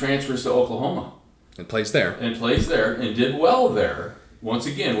 Then he transfers to Oklahoma. And plays there. And did well there, once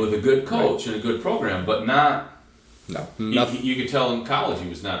again, with a good coach and a good program, but not... No. You could tell in college he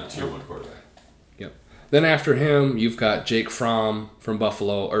was not a tier 1 quarterback. Yep. Then after him, you've got Jake Fromm from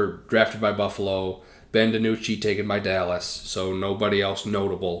Buffalo, or drafted by Buffalo, Ben DiNucci taken by Dallas, so nobody else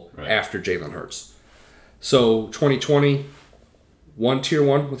notable after Jalen Hurts. So 2020, one tier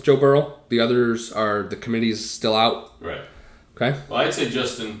 1 with Joe Burrow. The others are, the committee's still out. Right. Okay. Well, I'd say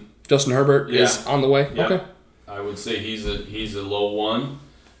Justin Herbert is on the way. Yeah. Okay. I would say he's a low 1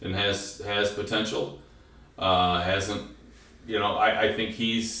 and has potential. Hasn't, I think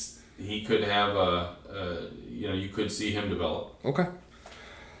he could have you could see him develop. Okay.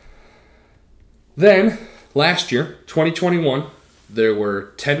 Then last year, 2021, there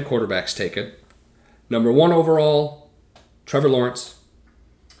were 10 quarterbacks taken. Number 1 overall, Trevor Lawrence,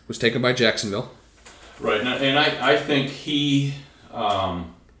 was taken by Jacksonville. Right, and I think he...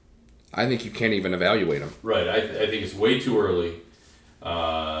 I think you can't even evaluate him. Right, I think it's way too early.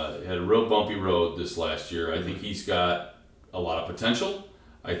 Had a real bumpy road this last year. I think he's got a lot of potential.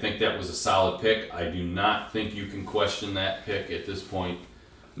 I think that was a solid pick. I do not think you can question that pick at this point.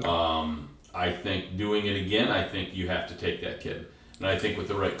 No. I think doing it again, I think you have to take that kid. And I think with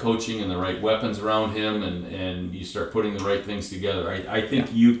the right coaching and the right weapons around him, and you start putting the right things together, I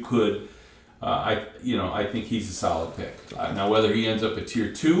think you could. I think he's a solid pick. Now, whether he ends up at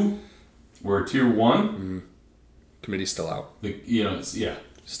tier 2 or tier 1, committee's still out.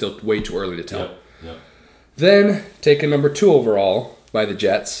 Still way too early to tell. Yep. Then taken number 2 overall by the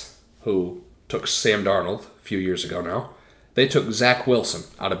Jets, who took Sam Darnold a few years ago now. They took Zach Wilson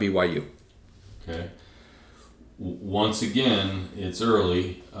out of BYU. Okay. Once again, it's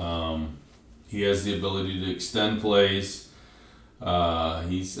early. He has the ability to extend plays. I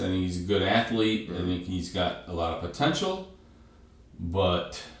think he's a good athlete. I think he's got a lot of potential.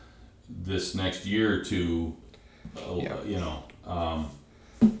 But this next year or two,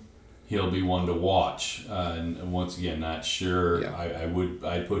 he'll be one to watch. And once again, not sure. Yeah.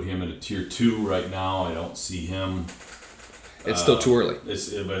 I'd put him at a tier 2 right now. I don't see him. It's still too early. But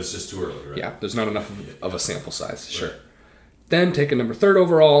it's just too early, right? Yeah, there's not enough of a sample size. Sure. Right. Then taken number 3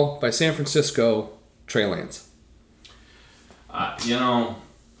 overall by San Francisco, Trey Lance.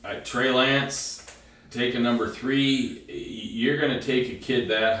 Trey Lance, taking number 3, you're going to take a kid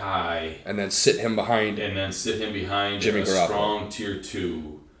that high. And then sit him behind. Jimmy Garoppolo. Strong tier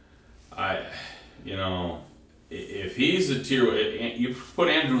 2. If he's a tier, you put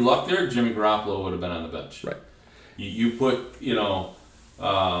Andrew Luck there, Jimmy Garoppolo would have been on the bench. Right. You put,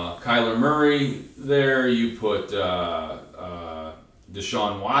 Kyler Murray there. You put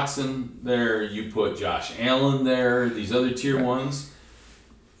Deshaun Watson there. You put Josh Allen there. These other tier 1s.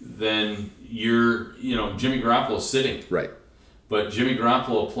 Then you're, Jimmy Garoppolo's sitting. Right. But Jimmy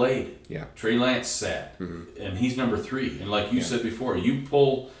Garoppolo played. Yeah. Trey Lance sat. Mm-hmm. And he's number 3. And like you said before, you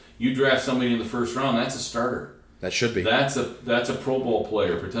draft somebody in the first round, that's a starter. That should be. That's a Pro Bowl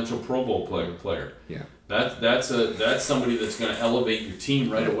player, potential Pro Bowl player. Yeah. That's somebody that's going to elevate your team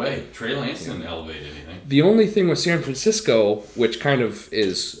right away. Trey Lance didn't elevate anything. The only thing with San Francisco, which kind of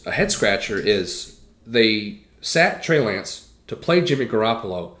is a head scratcher, is they sat Trey Lance to play Jimmy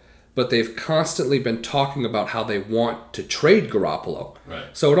Garoppolo, but they've constantly been talking about how they want to trade Garoppolo. Right.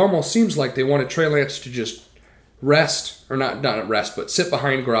 So it almost seems like they wanted Trey Lance to just rest, or not rest, but sit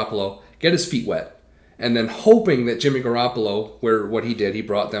behind Garoppolo, get his feet wet, and then hoping that Jimmy Garoppolo, what he did, he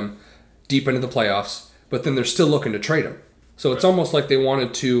brought them deep into the playoffs, but then they're still looking to trade him. So it's almost like they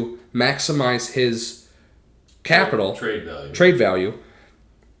wanted to maximize his capital, trade value,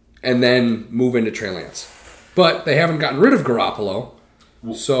 and then move into Trey Lance. But they haven't gotten rid of Garoppolo.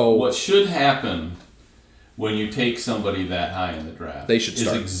 So what should happen when you take somebody that high in the draft they should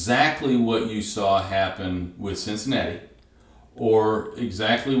start. Is exactly what you saw happen with Cincinnati, or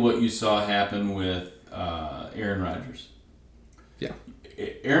exactly what you saw happen with Aaron Rodgers. Yeah.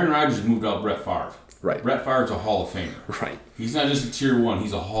 Aaron Rodgers moved out Brett Favre. Right. Brett Favre's a Hall of Famer. Right. He's not just a tier 1,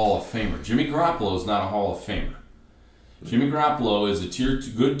 he's a Hall of Famer. Jimmy Garoppolo is not a Hall of Famer. Jimmy Garoppolo is a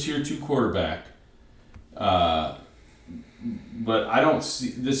good tier 2 quarterback. But I don't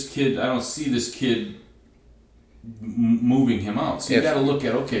see this kid moving him out. So you got to look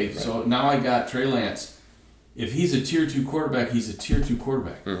at, so now I got Trey Lance. If he's a tier 2 quarterback, he's a tier 2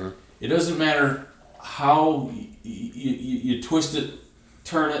 quarterback. Mm-hmm. It doesn't matter how you twist it,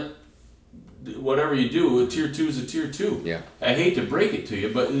 turn it, whatever you do, a tier 2 is a tier 2. Yeah. I hate to break it to you,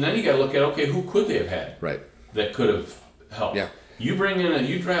 but then you got to look at, who could they have had? Right. That could have helped. Yeah. You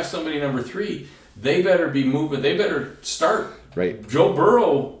draft somebody number 3, they better be moving, they better start. Right. Joe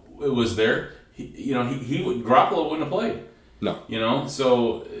Burrow was there. Garoppolo wouldn't have played. No.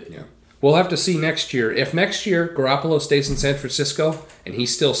 So yeah. We'll have to see next year. If next year Garoppolo stays in San Francisco and he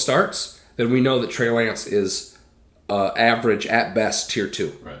still starts, then we know that Trey Lance is average at best tier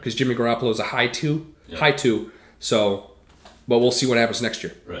 2. Right. Because Jimmy Garoppolo is a high 2. So, but we'll see what happens next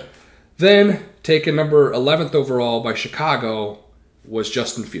year. Right. Then, taken number 11th overall by Chicago was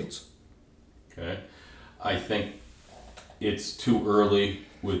Justin Fields. Okay. I think it's too early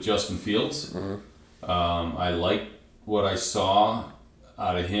with Justin Fields. Mm-hmm. I like what I saw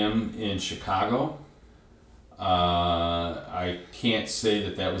out of him in Chicago. I can't say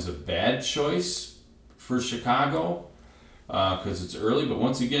that was a bad choice for Chicago because it's early. But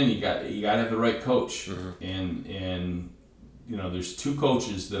once again, you got to have the right coach, and there's two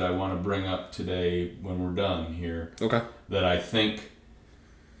coaches that I want to bring up today when we're done here. Okay. That I think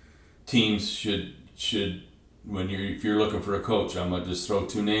teams should if you're looking for a coach, I'm gonna just throw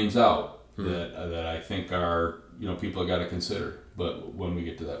two names out that I think are people got to consider. But when we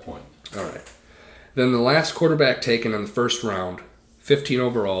get to that point. All right. Then the last quarterback taken in the first round, 15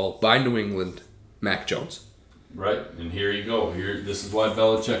 overall by New England, Mac Jones. Right, and here you go. This is why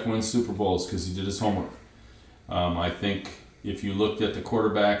Belichick wins Super Bowls, because he did his homework. I think if you looked at the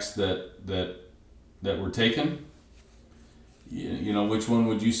quarterbacks that were taken, which one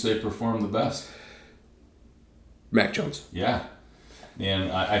would you say performed the best? Mac Jones. Yeah,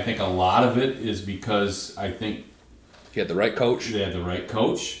 and I think a lot of it is because I think he had the right coach. They had the right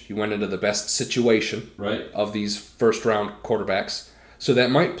coach. He went into the best situation right. of these first-round quarterbacks. So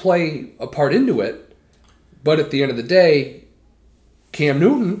that might play a part into it. But at the end of the day, Cam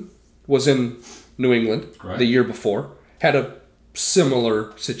Newton was in New England the year before, had a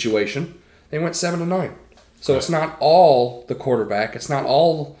similar situation. They went 7-9. So it's not all the quarterback. It's not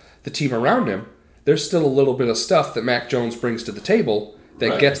all the team around him. There's still a little bit of stuff that Mac Jones brings to the table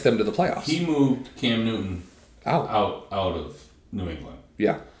that gets them to the playoffs. He moved Cam Newton out of New England.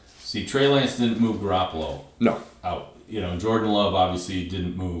 Yeah. See, Trey Lance didn't move Garoppolo. No. Out. Jordan Love obviously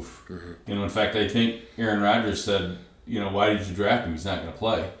didn't move. Mm-hmm. In fact, I think Aaron Rodgers said, why did you draft him? He's not going to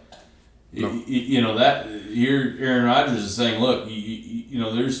play. No. That here Aaron Rodgers is saying, look,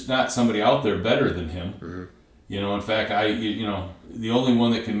 there's not somebody out there better than him. Mm-hmm. In fact, the only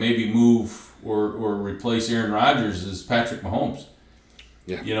one that can maybe move or replace Aaron Rodgers is Patrick Mahomes.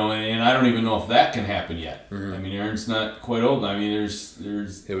 Yeah. And I don't even know if that can happen yet. Mm-hmm. I mean, Aaron's not quite old. I mean,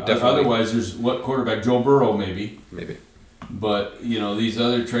 there's otherwise there's what quarterback, Joe Burrow maybe. But these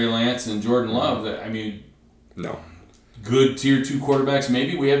other Trey Lance and Jordan Love, no. Good tier 2 quarterbacks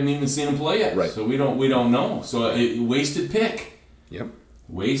maybe we haven't even seen them play yet. Right. So we don't know. So wasted pick. Yep.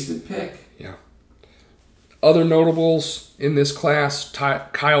 Wasted pick. Yeah. Other notables in this class,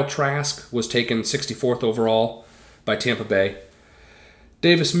 Kyle Trask was taken 64th overall by Tampa Bay.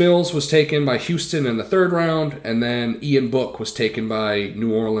 Davis Mills was taken by Houston in the 3rd round, and then Ian Book was taken by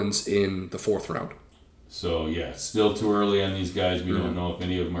New Orleans in the 4th round. So, yeah, still too early on these guys. We don't know if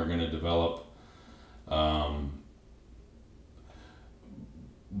any of them are going to develop. But,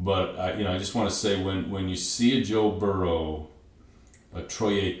 I just want to say, when you see a Joe Burrow, a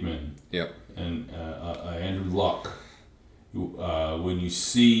Troy Aikman, and Andrew Luck, when you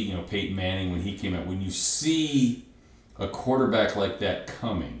see, Peyton Manning when he came out, when you see a quarterback like that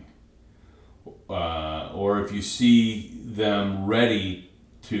coming, or if you see them ready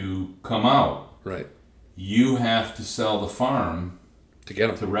to come out, right, you have to sell the farm to get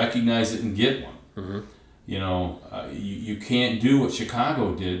them, to recognize it and get one. Mm-hmm. You can't do what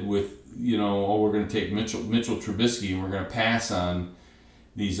Chicago did with we're going to take Mitchell Trubisky and we're going to pass on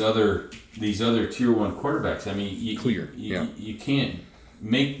these other tier 1 quarterbacks. I mean, you can't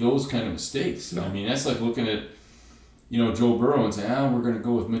make those kind of mistakes. No. I mean, that's like looking at Joe Burrow and say, we're going to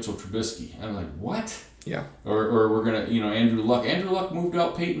go with Mitchell Trubisky. I'm like, what? Yeah. Or we're going to, Andrew Luck. Andrew Luck moved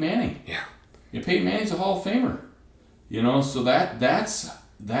out Peyton Manning. Yeah. Peyton Manning's a Hall of Famer. So that's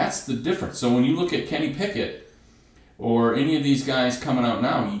the difference. So when you look at Kenny Pickett or any of these guys coming out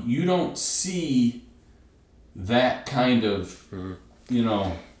now, you don't see that kind of,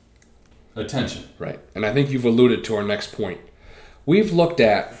 attention. Right. And I think you've alluded to our next point. We've looked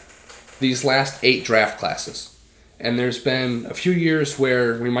at these last 8 draft classes. And there's been a few years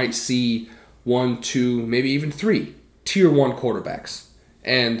where we might see 1, 2, maybe even 3 tier 1 quarterbacks.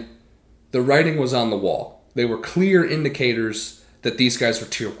 And the writing was on the wall. They were clear indicators that these guys were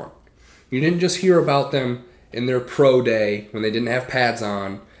tier 1. You didn't just hear about them in their pro day when they didn't have pads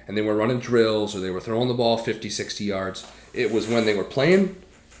on and they were running drills or they were throwing the ball 50, 60 yards. It was when they were playing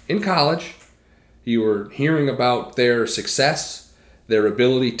in college. You were hearing about their success, their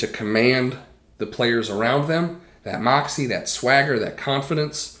ability to command the players around them, that moxie, that swagger, that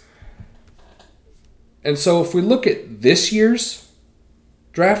confidence. And so if we look at this year's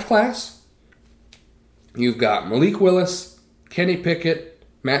draft class, you've got Malik Willis, Kenny Pickett,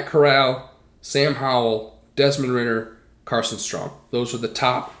 Matt Corral, Sam Howell, Desmond Ridder, Carson Strong. Those are the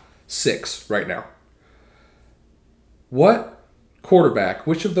top 6 right now. What quarterback,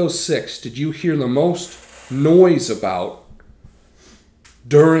 which of those 6 did you hear the most noise about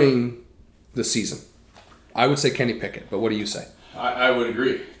during the season? I would say Kenny Pickett, but what do you say? I would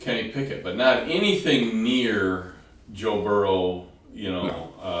agree, Kenny Pickett, but not anything near Joe Burrow,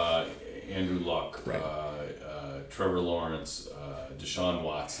 Andrew Luck, right. Trevor Lawrence, Deshaun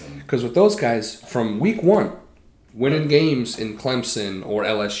Watson. Because with those guys, from week 1, winning games in Clemson or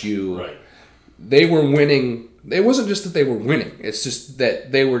LSU, right. they were winning It wasn't just that they were winning. It's just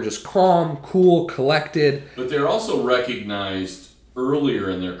that they were just calm, cool, collected. But they're also recognized earlier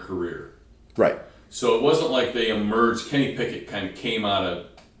in their career. Right. So it wasn't like they emerged. Kenny Pickett kind of came out of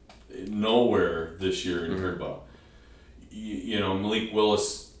nowhere this year and heard about. Malik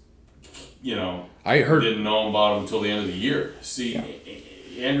Willis, I heard didn't know about him until the end of the year. See,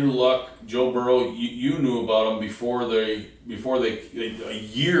 Andrew Luck, Joe Burrow, you knew about them before they a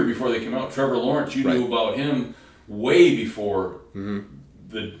year before they came out. Trevor Lawrence, you knew about him way before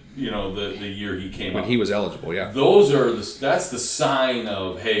the year he came out. When he was eligible, yeah. That's the sign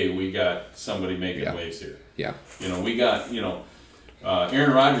of, hey, we got somebody making waves here. Yeah. We got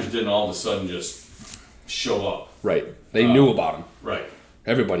Aaron Rodgers didn't all of a sudden just show up. Right. They knew about him. Right.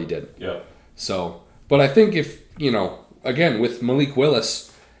 Everybody did. Yeah. So, but I think if, again, with Malik Willis,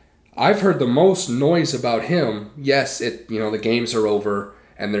 I've heard the most noise about him. Yes, the games are over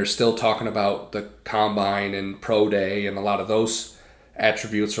and they're still talking about the combine and pro day and a lot of those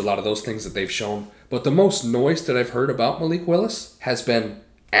attributes or a lot of those things that they've shown. But the most noise that I've heard about Malik Willis has been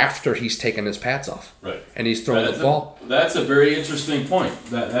after he's taken his pads off. Right. And he's throwing the ball. That's a very interesting point.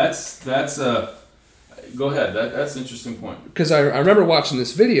 That's go ahead. That's an interesting point. Because I remember watching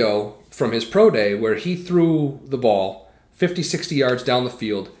this video from his pro day where he threw the ball 50, 60 yards down the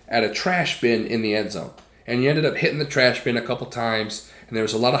field at a trash bin in the end zone. And he ended up hitting the trash bin a couple times, and there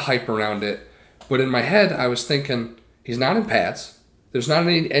was a lot of hype around it. But in my head, I was thinking, he's not in pads. There's not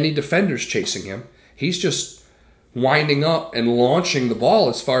any defenders chasing him. He's just winding up and launching the ball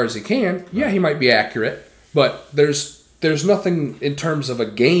as far as he can. Yeah, he might be accurate, but there's nothing in terms of a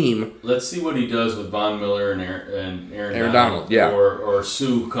game. Let's see what he does with Von Miller and Aaron Donald, yeah. Or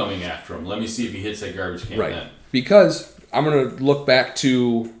Sue coming after him. Let me see if he hits that garbage can then. Because I'm going to look back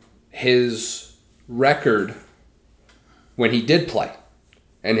to his record when he did play.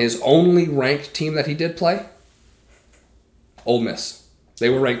 And his only ranked team that he did play, Ole Miss. They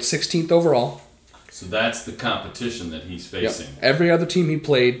were ranked 16th overall. So that's the competition that he's facing. Yep. Every other team he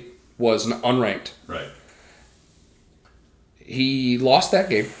played was unranked. Right. He lost that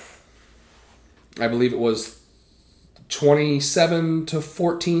game. I believe it was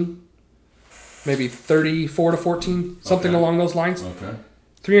 27-14, maybe 34-14, something along those lines. Okay.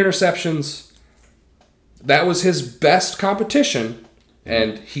 3 interceptions. That was his best competition,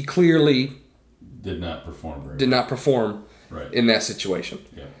 and he clearly did not perform in that situation.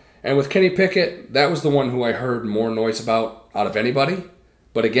 Yeah. And with Kenny Pickett, that was the one who I heard more noise about out of anybody.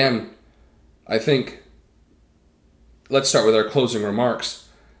 But again, I think, let's start with our closing remarks.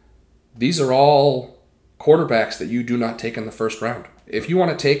 These are all quarterbacks that you do not take in the first round. If you want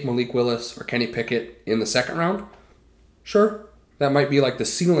to take Malik Willis or Kenny Pickett in the second round, sure, that might be like the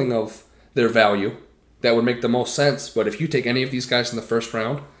ceiling of their value. That would make the most sense. But if you take any of these guys in the first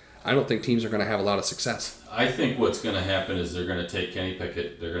round, I don't think teams are going to have a lot of success. I think what's going to happen is they're going to take Kenny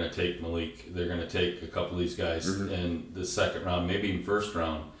Pickett, they're going to take Malik, they're going to take a couple of these guys in the second round, maybe even first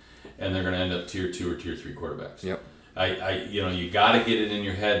round, and they're going to end up tier 2 or tier 3 quarterbacks. Yep. You got to get it in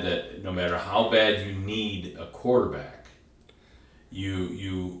your head that no matter how bad you need a quarterback,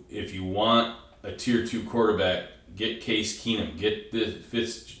 if you want a tier 2 quarterback, get Case Keenum, get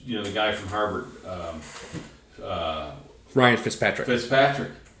the guy from Harvard, Ryan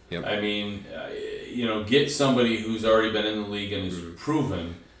Fitzpatrick. Yep. I mean, get somebody who's already been in the league and is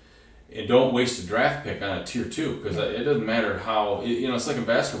proven, and don't waste a draft pick on a tier 2 because it doesn't matter how. It's like in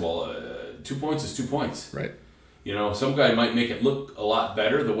basketball. 2 points is 2 points. Right. Some guy might make it look a lot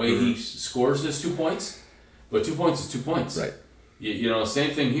better the way he scores his 2 points, but 2 points is 2 points. Right.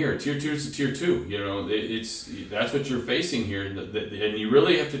 Same thing here. Tier 2 is a tier 2. That's what you're facing here, and you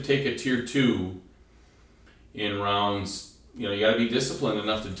really have to take a tier 2 in rounds. You got to be disciplined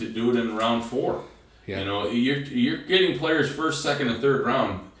enough to do it in round 4. Yeah. You're getting players first, second, and third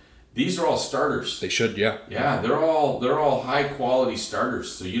round. These are all starters. They should, yeah. Yeah, they're all high quality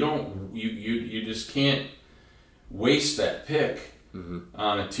starters. So you just can't waste that pick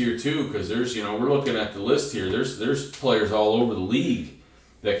on a tier 2 because there's we're looking at the list here. There's players all over the league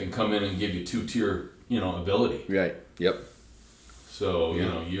that can come in and give you 2-tier ability. Right. Yep. So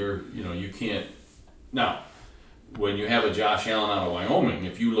you can't now. When you have a Josh Allen out of Wyoming,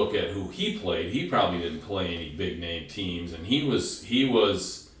 if you look at who he played, he probably didn't play any big name teams, and he was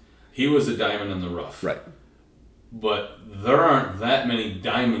a diamond in the rough. Right. But there aren't that many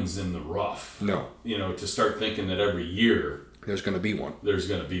diamonds in the rough. No. To start thinking that every year there's going to be one. There's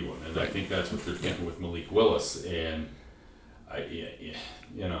going to be one, and right. I think that's what they're thinking with Malik Willis, and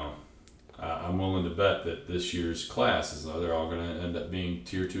I'm willing to bet that this year's class they're all going to end up being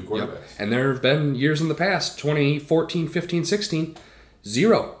tier 2 quarterbacks. Yep. And there have been years in the past, 2014, 15, 16,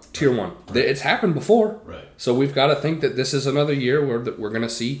 0 Tier 1. Right. It's happened before. Right. So we've got to think that this is another year where we're going to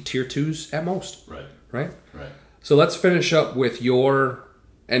see Tier 2s at most. Right. Right? Right. So let's finish up with your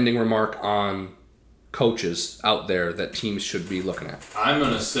ending remark on coaches out there that teams should be looking at. I'm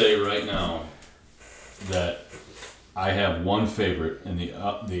going to say right now that I have one favorite, and the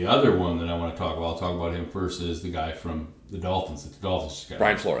other one that I want to talk about, I'll talk about him first, is the guy from the Dolphins. The Dolphins guy.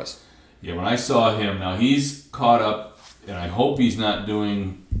 Brian Flores. Yeah, when I saw him, now he's caught up, and I hope he's not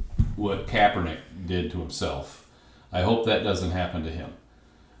doing what Kaepernick did to himself. I hope that doesn't happen to him.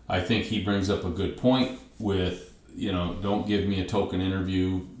 I think he brings up a good point with, don't give me a token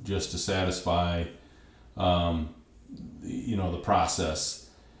interview just to satisfy, the process.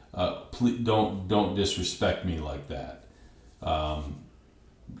 Please don't disrespect me like that.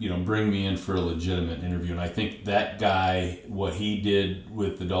 Bring me in for a legitimate interview. And I think that guy, what he did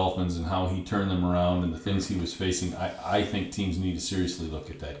with the Dolphins and how he turned them around and the things he was facing, I think teams need to seriously look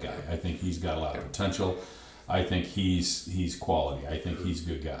at that guy. I think he's got a lot of potential. I think he's quality. I think he's a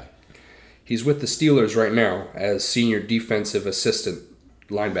good guy. He's with the Steelers right now as senior defensive assistant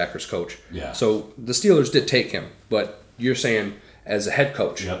linebackers coach. Yeah. So the Steelers did take him, but you're saying as a head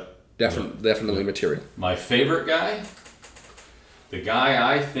coach, definitely material. My favorite guy, the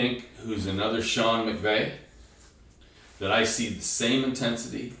guy I think who's another Sean McVay, that I see the same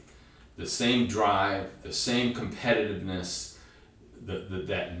intensity, the same drive, the same competitiveness,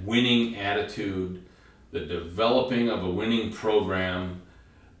 that winning attitude, the developing of a winning program,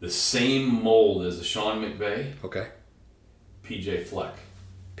 the same mold as a Sean McVay. Okay. PJ Fleck.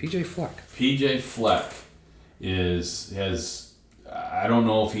 PJ Fleck. PJ Fleck has I don't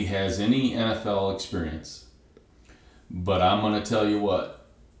know if he has any NFL experience, but I'm going to tell you what,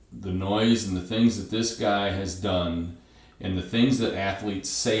 the noise and the things that this guy has done and the things that athletes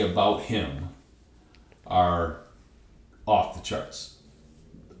say about him are off the charts.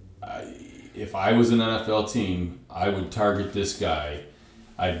 If I was an NFL team, I would target this guy.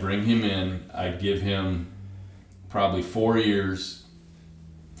 I'd bring him in. I'd give him probably 4 years,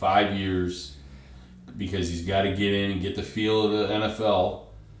 5 years, because he's got to get in and get the feel of the NFL.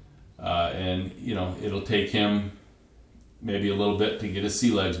 And, it'll take him maybe a little bit to get his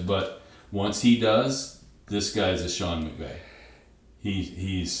sea legs. But once he does, this guy's a Sean McVay.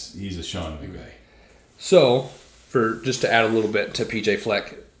 He's a Sean McVay. So, just to add a little bit to PJ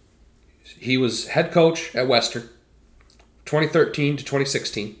Fleck, he was head coach at Western, 2013 to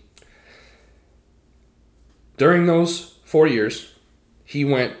 2016. During those 4 years, he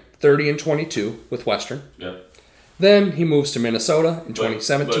went 30-22 with Western. Yep. Then he moves to Minnesota in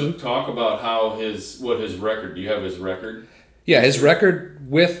 2017. But talk about what his record. Do you have his record? Yeah, his record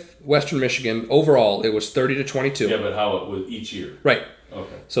with Western Michigan overall, it was 30-22. Yeah, but how it was each year? Right.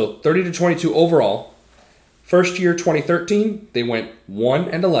 Okay. So 30-22 overall. First year, 2013, they went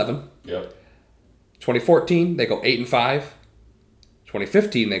 1-11. Yep. 2014, they go 8-5.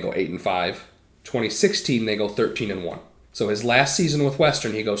 2015, they go 8-5. 2016, they go 13-1. So his last season with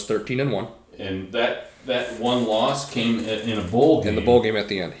Western, he goes 13-1. And that one loss came in a bowl game. In the bowl game at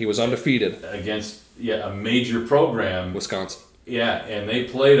the end, he was undefeated against a major program, Wisconsin. Yeah, and they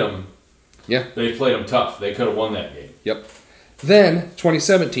played them. Yeah, they played them tough. They could have won that game. Yep. Then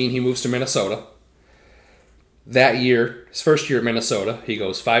 2017, he moves to Minnesota. That year, his first year at Minnesota, he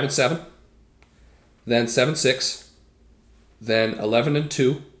goes 5-7. Then 7-6. Then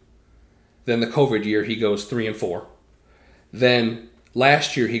 11-2. Then the COVID year, he goes 3-4. Then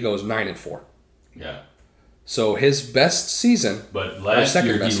last year, he goes 9-4. Yeah. So his best season. But last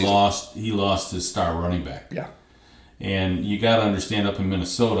year he lost his star running back. Yeah. And you got to understand, up in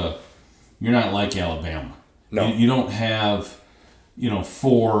Minnesota, you're not like Alabama. No. You don't have,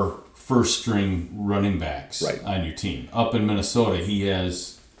 4 first-string running backs on your team. Up in Minnesota, he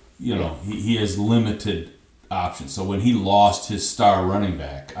has, he has limited options. So when he lost his star running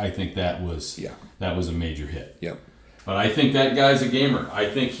back, I think that was a major hit. Yep. But I think that guy's a gamer. I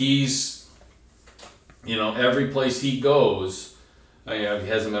think he's, every place he goes, he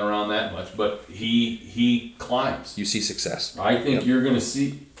hasn't been around that much, but he climbs. You see success. I think you're going to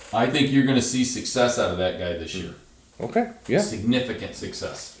see success out of that guy this year. Okay. Yeah. Significant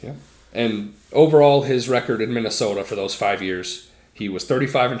success. Yeah. And overall, his record in Minnesota for those 5 years, he was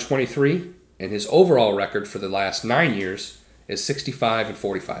 35-23, and his overall record for the last 9 years is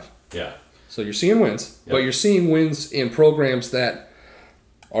 65-45. Yeah. So you're seeing wins, but you're seeing wins in programs that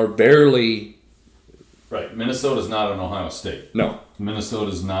are barely. Right. Minnesota's not an Ohio State. No.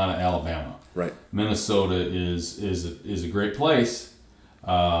 Minnesota's not an Alabama. Right. Minnesota is a great place,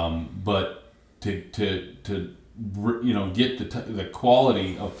 but to get the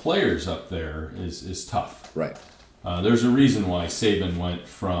quality of players up there is tough. Right. There's a reason why Saban went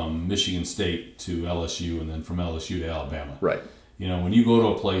from Michigan State to LSU and then from LSU to Alabama. Right. You know, when you go to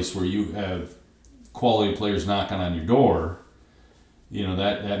a place where you have quality players knocking on your door, you know,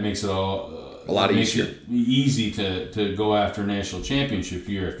 that makes it all a lot easier. Makes it easy to go after a national championship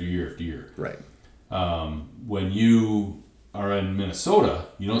year after year after year. Right. When you are in Minnesota,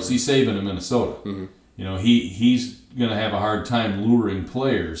 you don't see Saban in Minnesota. Mm-hmm. You know, he's going to have a hard time luring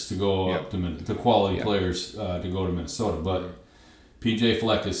players to go up to quality players to go to Minnesota. But PJ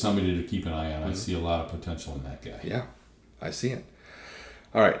Fleck is somebody to keep an eye on. I see a lot of potential in that guy. Yeah, I see it.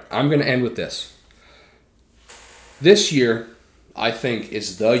 All right, I'm going to end with this. This year, I think,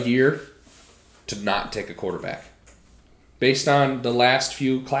 is the year to not take a quarterback. Based on the last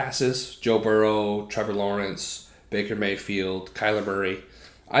few classes, Joe Burrow, Trevor Lawrence, Baker Mayfield, Kyler Murray,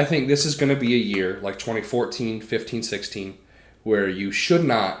 I think this is going to be a year like 2014, 15, 16, where you should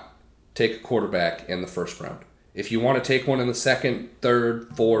not take a quarterback in the first round. If you want to take one in the second,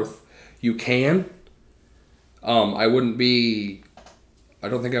 third, fourth, you can. I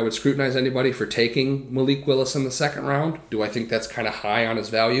don't think I would scrutinize anybody for taking Malik Willis in the second round. Do I think that's kind of high on his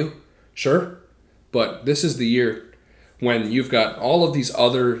value? Sure. But this is the year when you've got all of these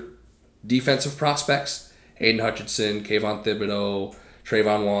other defensive prospects, Aiden Hutchinson, Kayvon Thibodeau,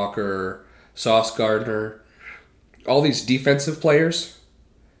 Trayvon Walker, Sauce Gardner, all these defensive players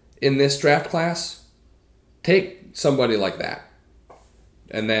in this draft class. Take somebody like that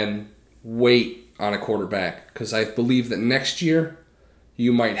and then wait on a quarterback, because I believe that next year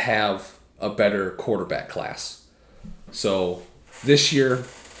you might have a better quarterback class. So this year,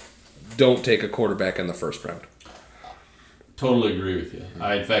 don't take a quarterback in the first round. Totally agree with you.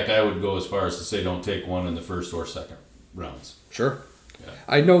 In fact, I would go as far as to say don't take one in the first or second rounds. Sure. Yeah.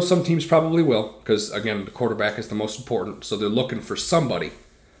 I know some teams probably will, because, again, the quarterback is the most important, so they're looking for somebody,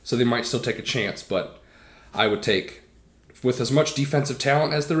 so they might still take a chance, but I would take, with as much defensive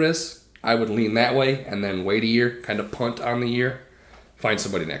talent as there is, I would lean that way and then wait a year, kind of punt on the year, find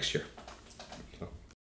somebody next year.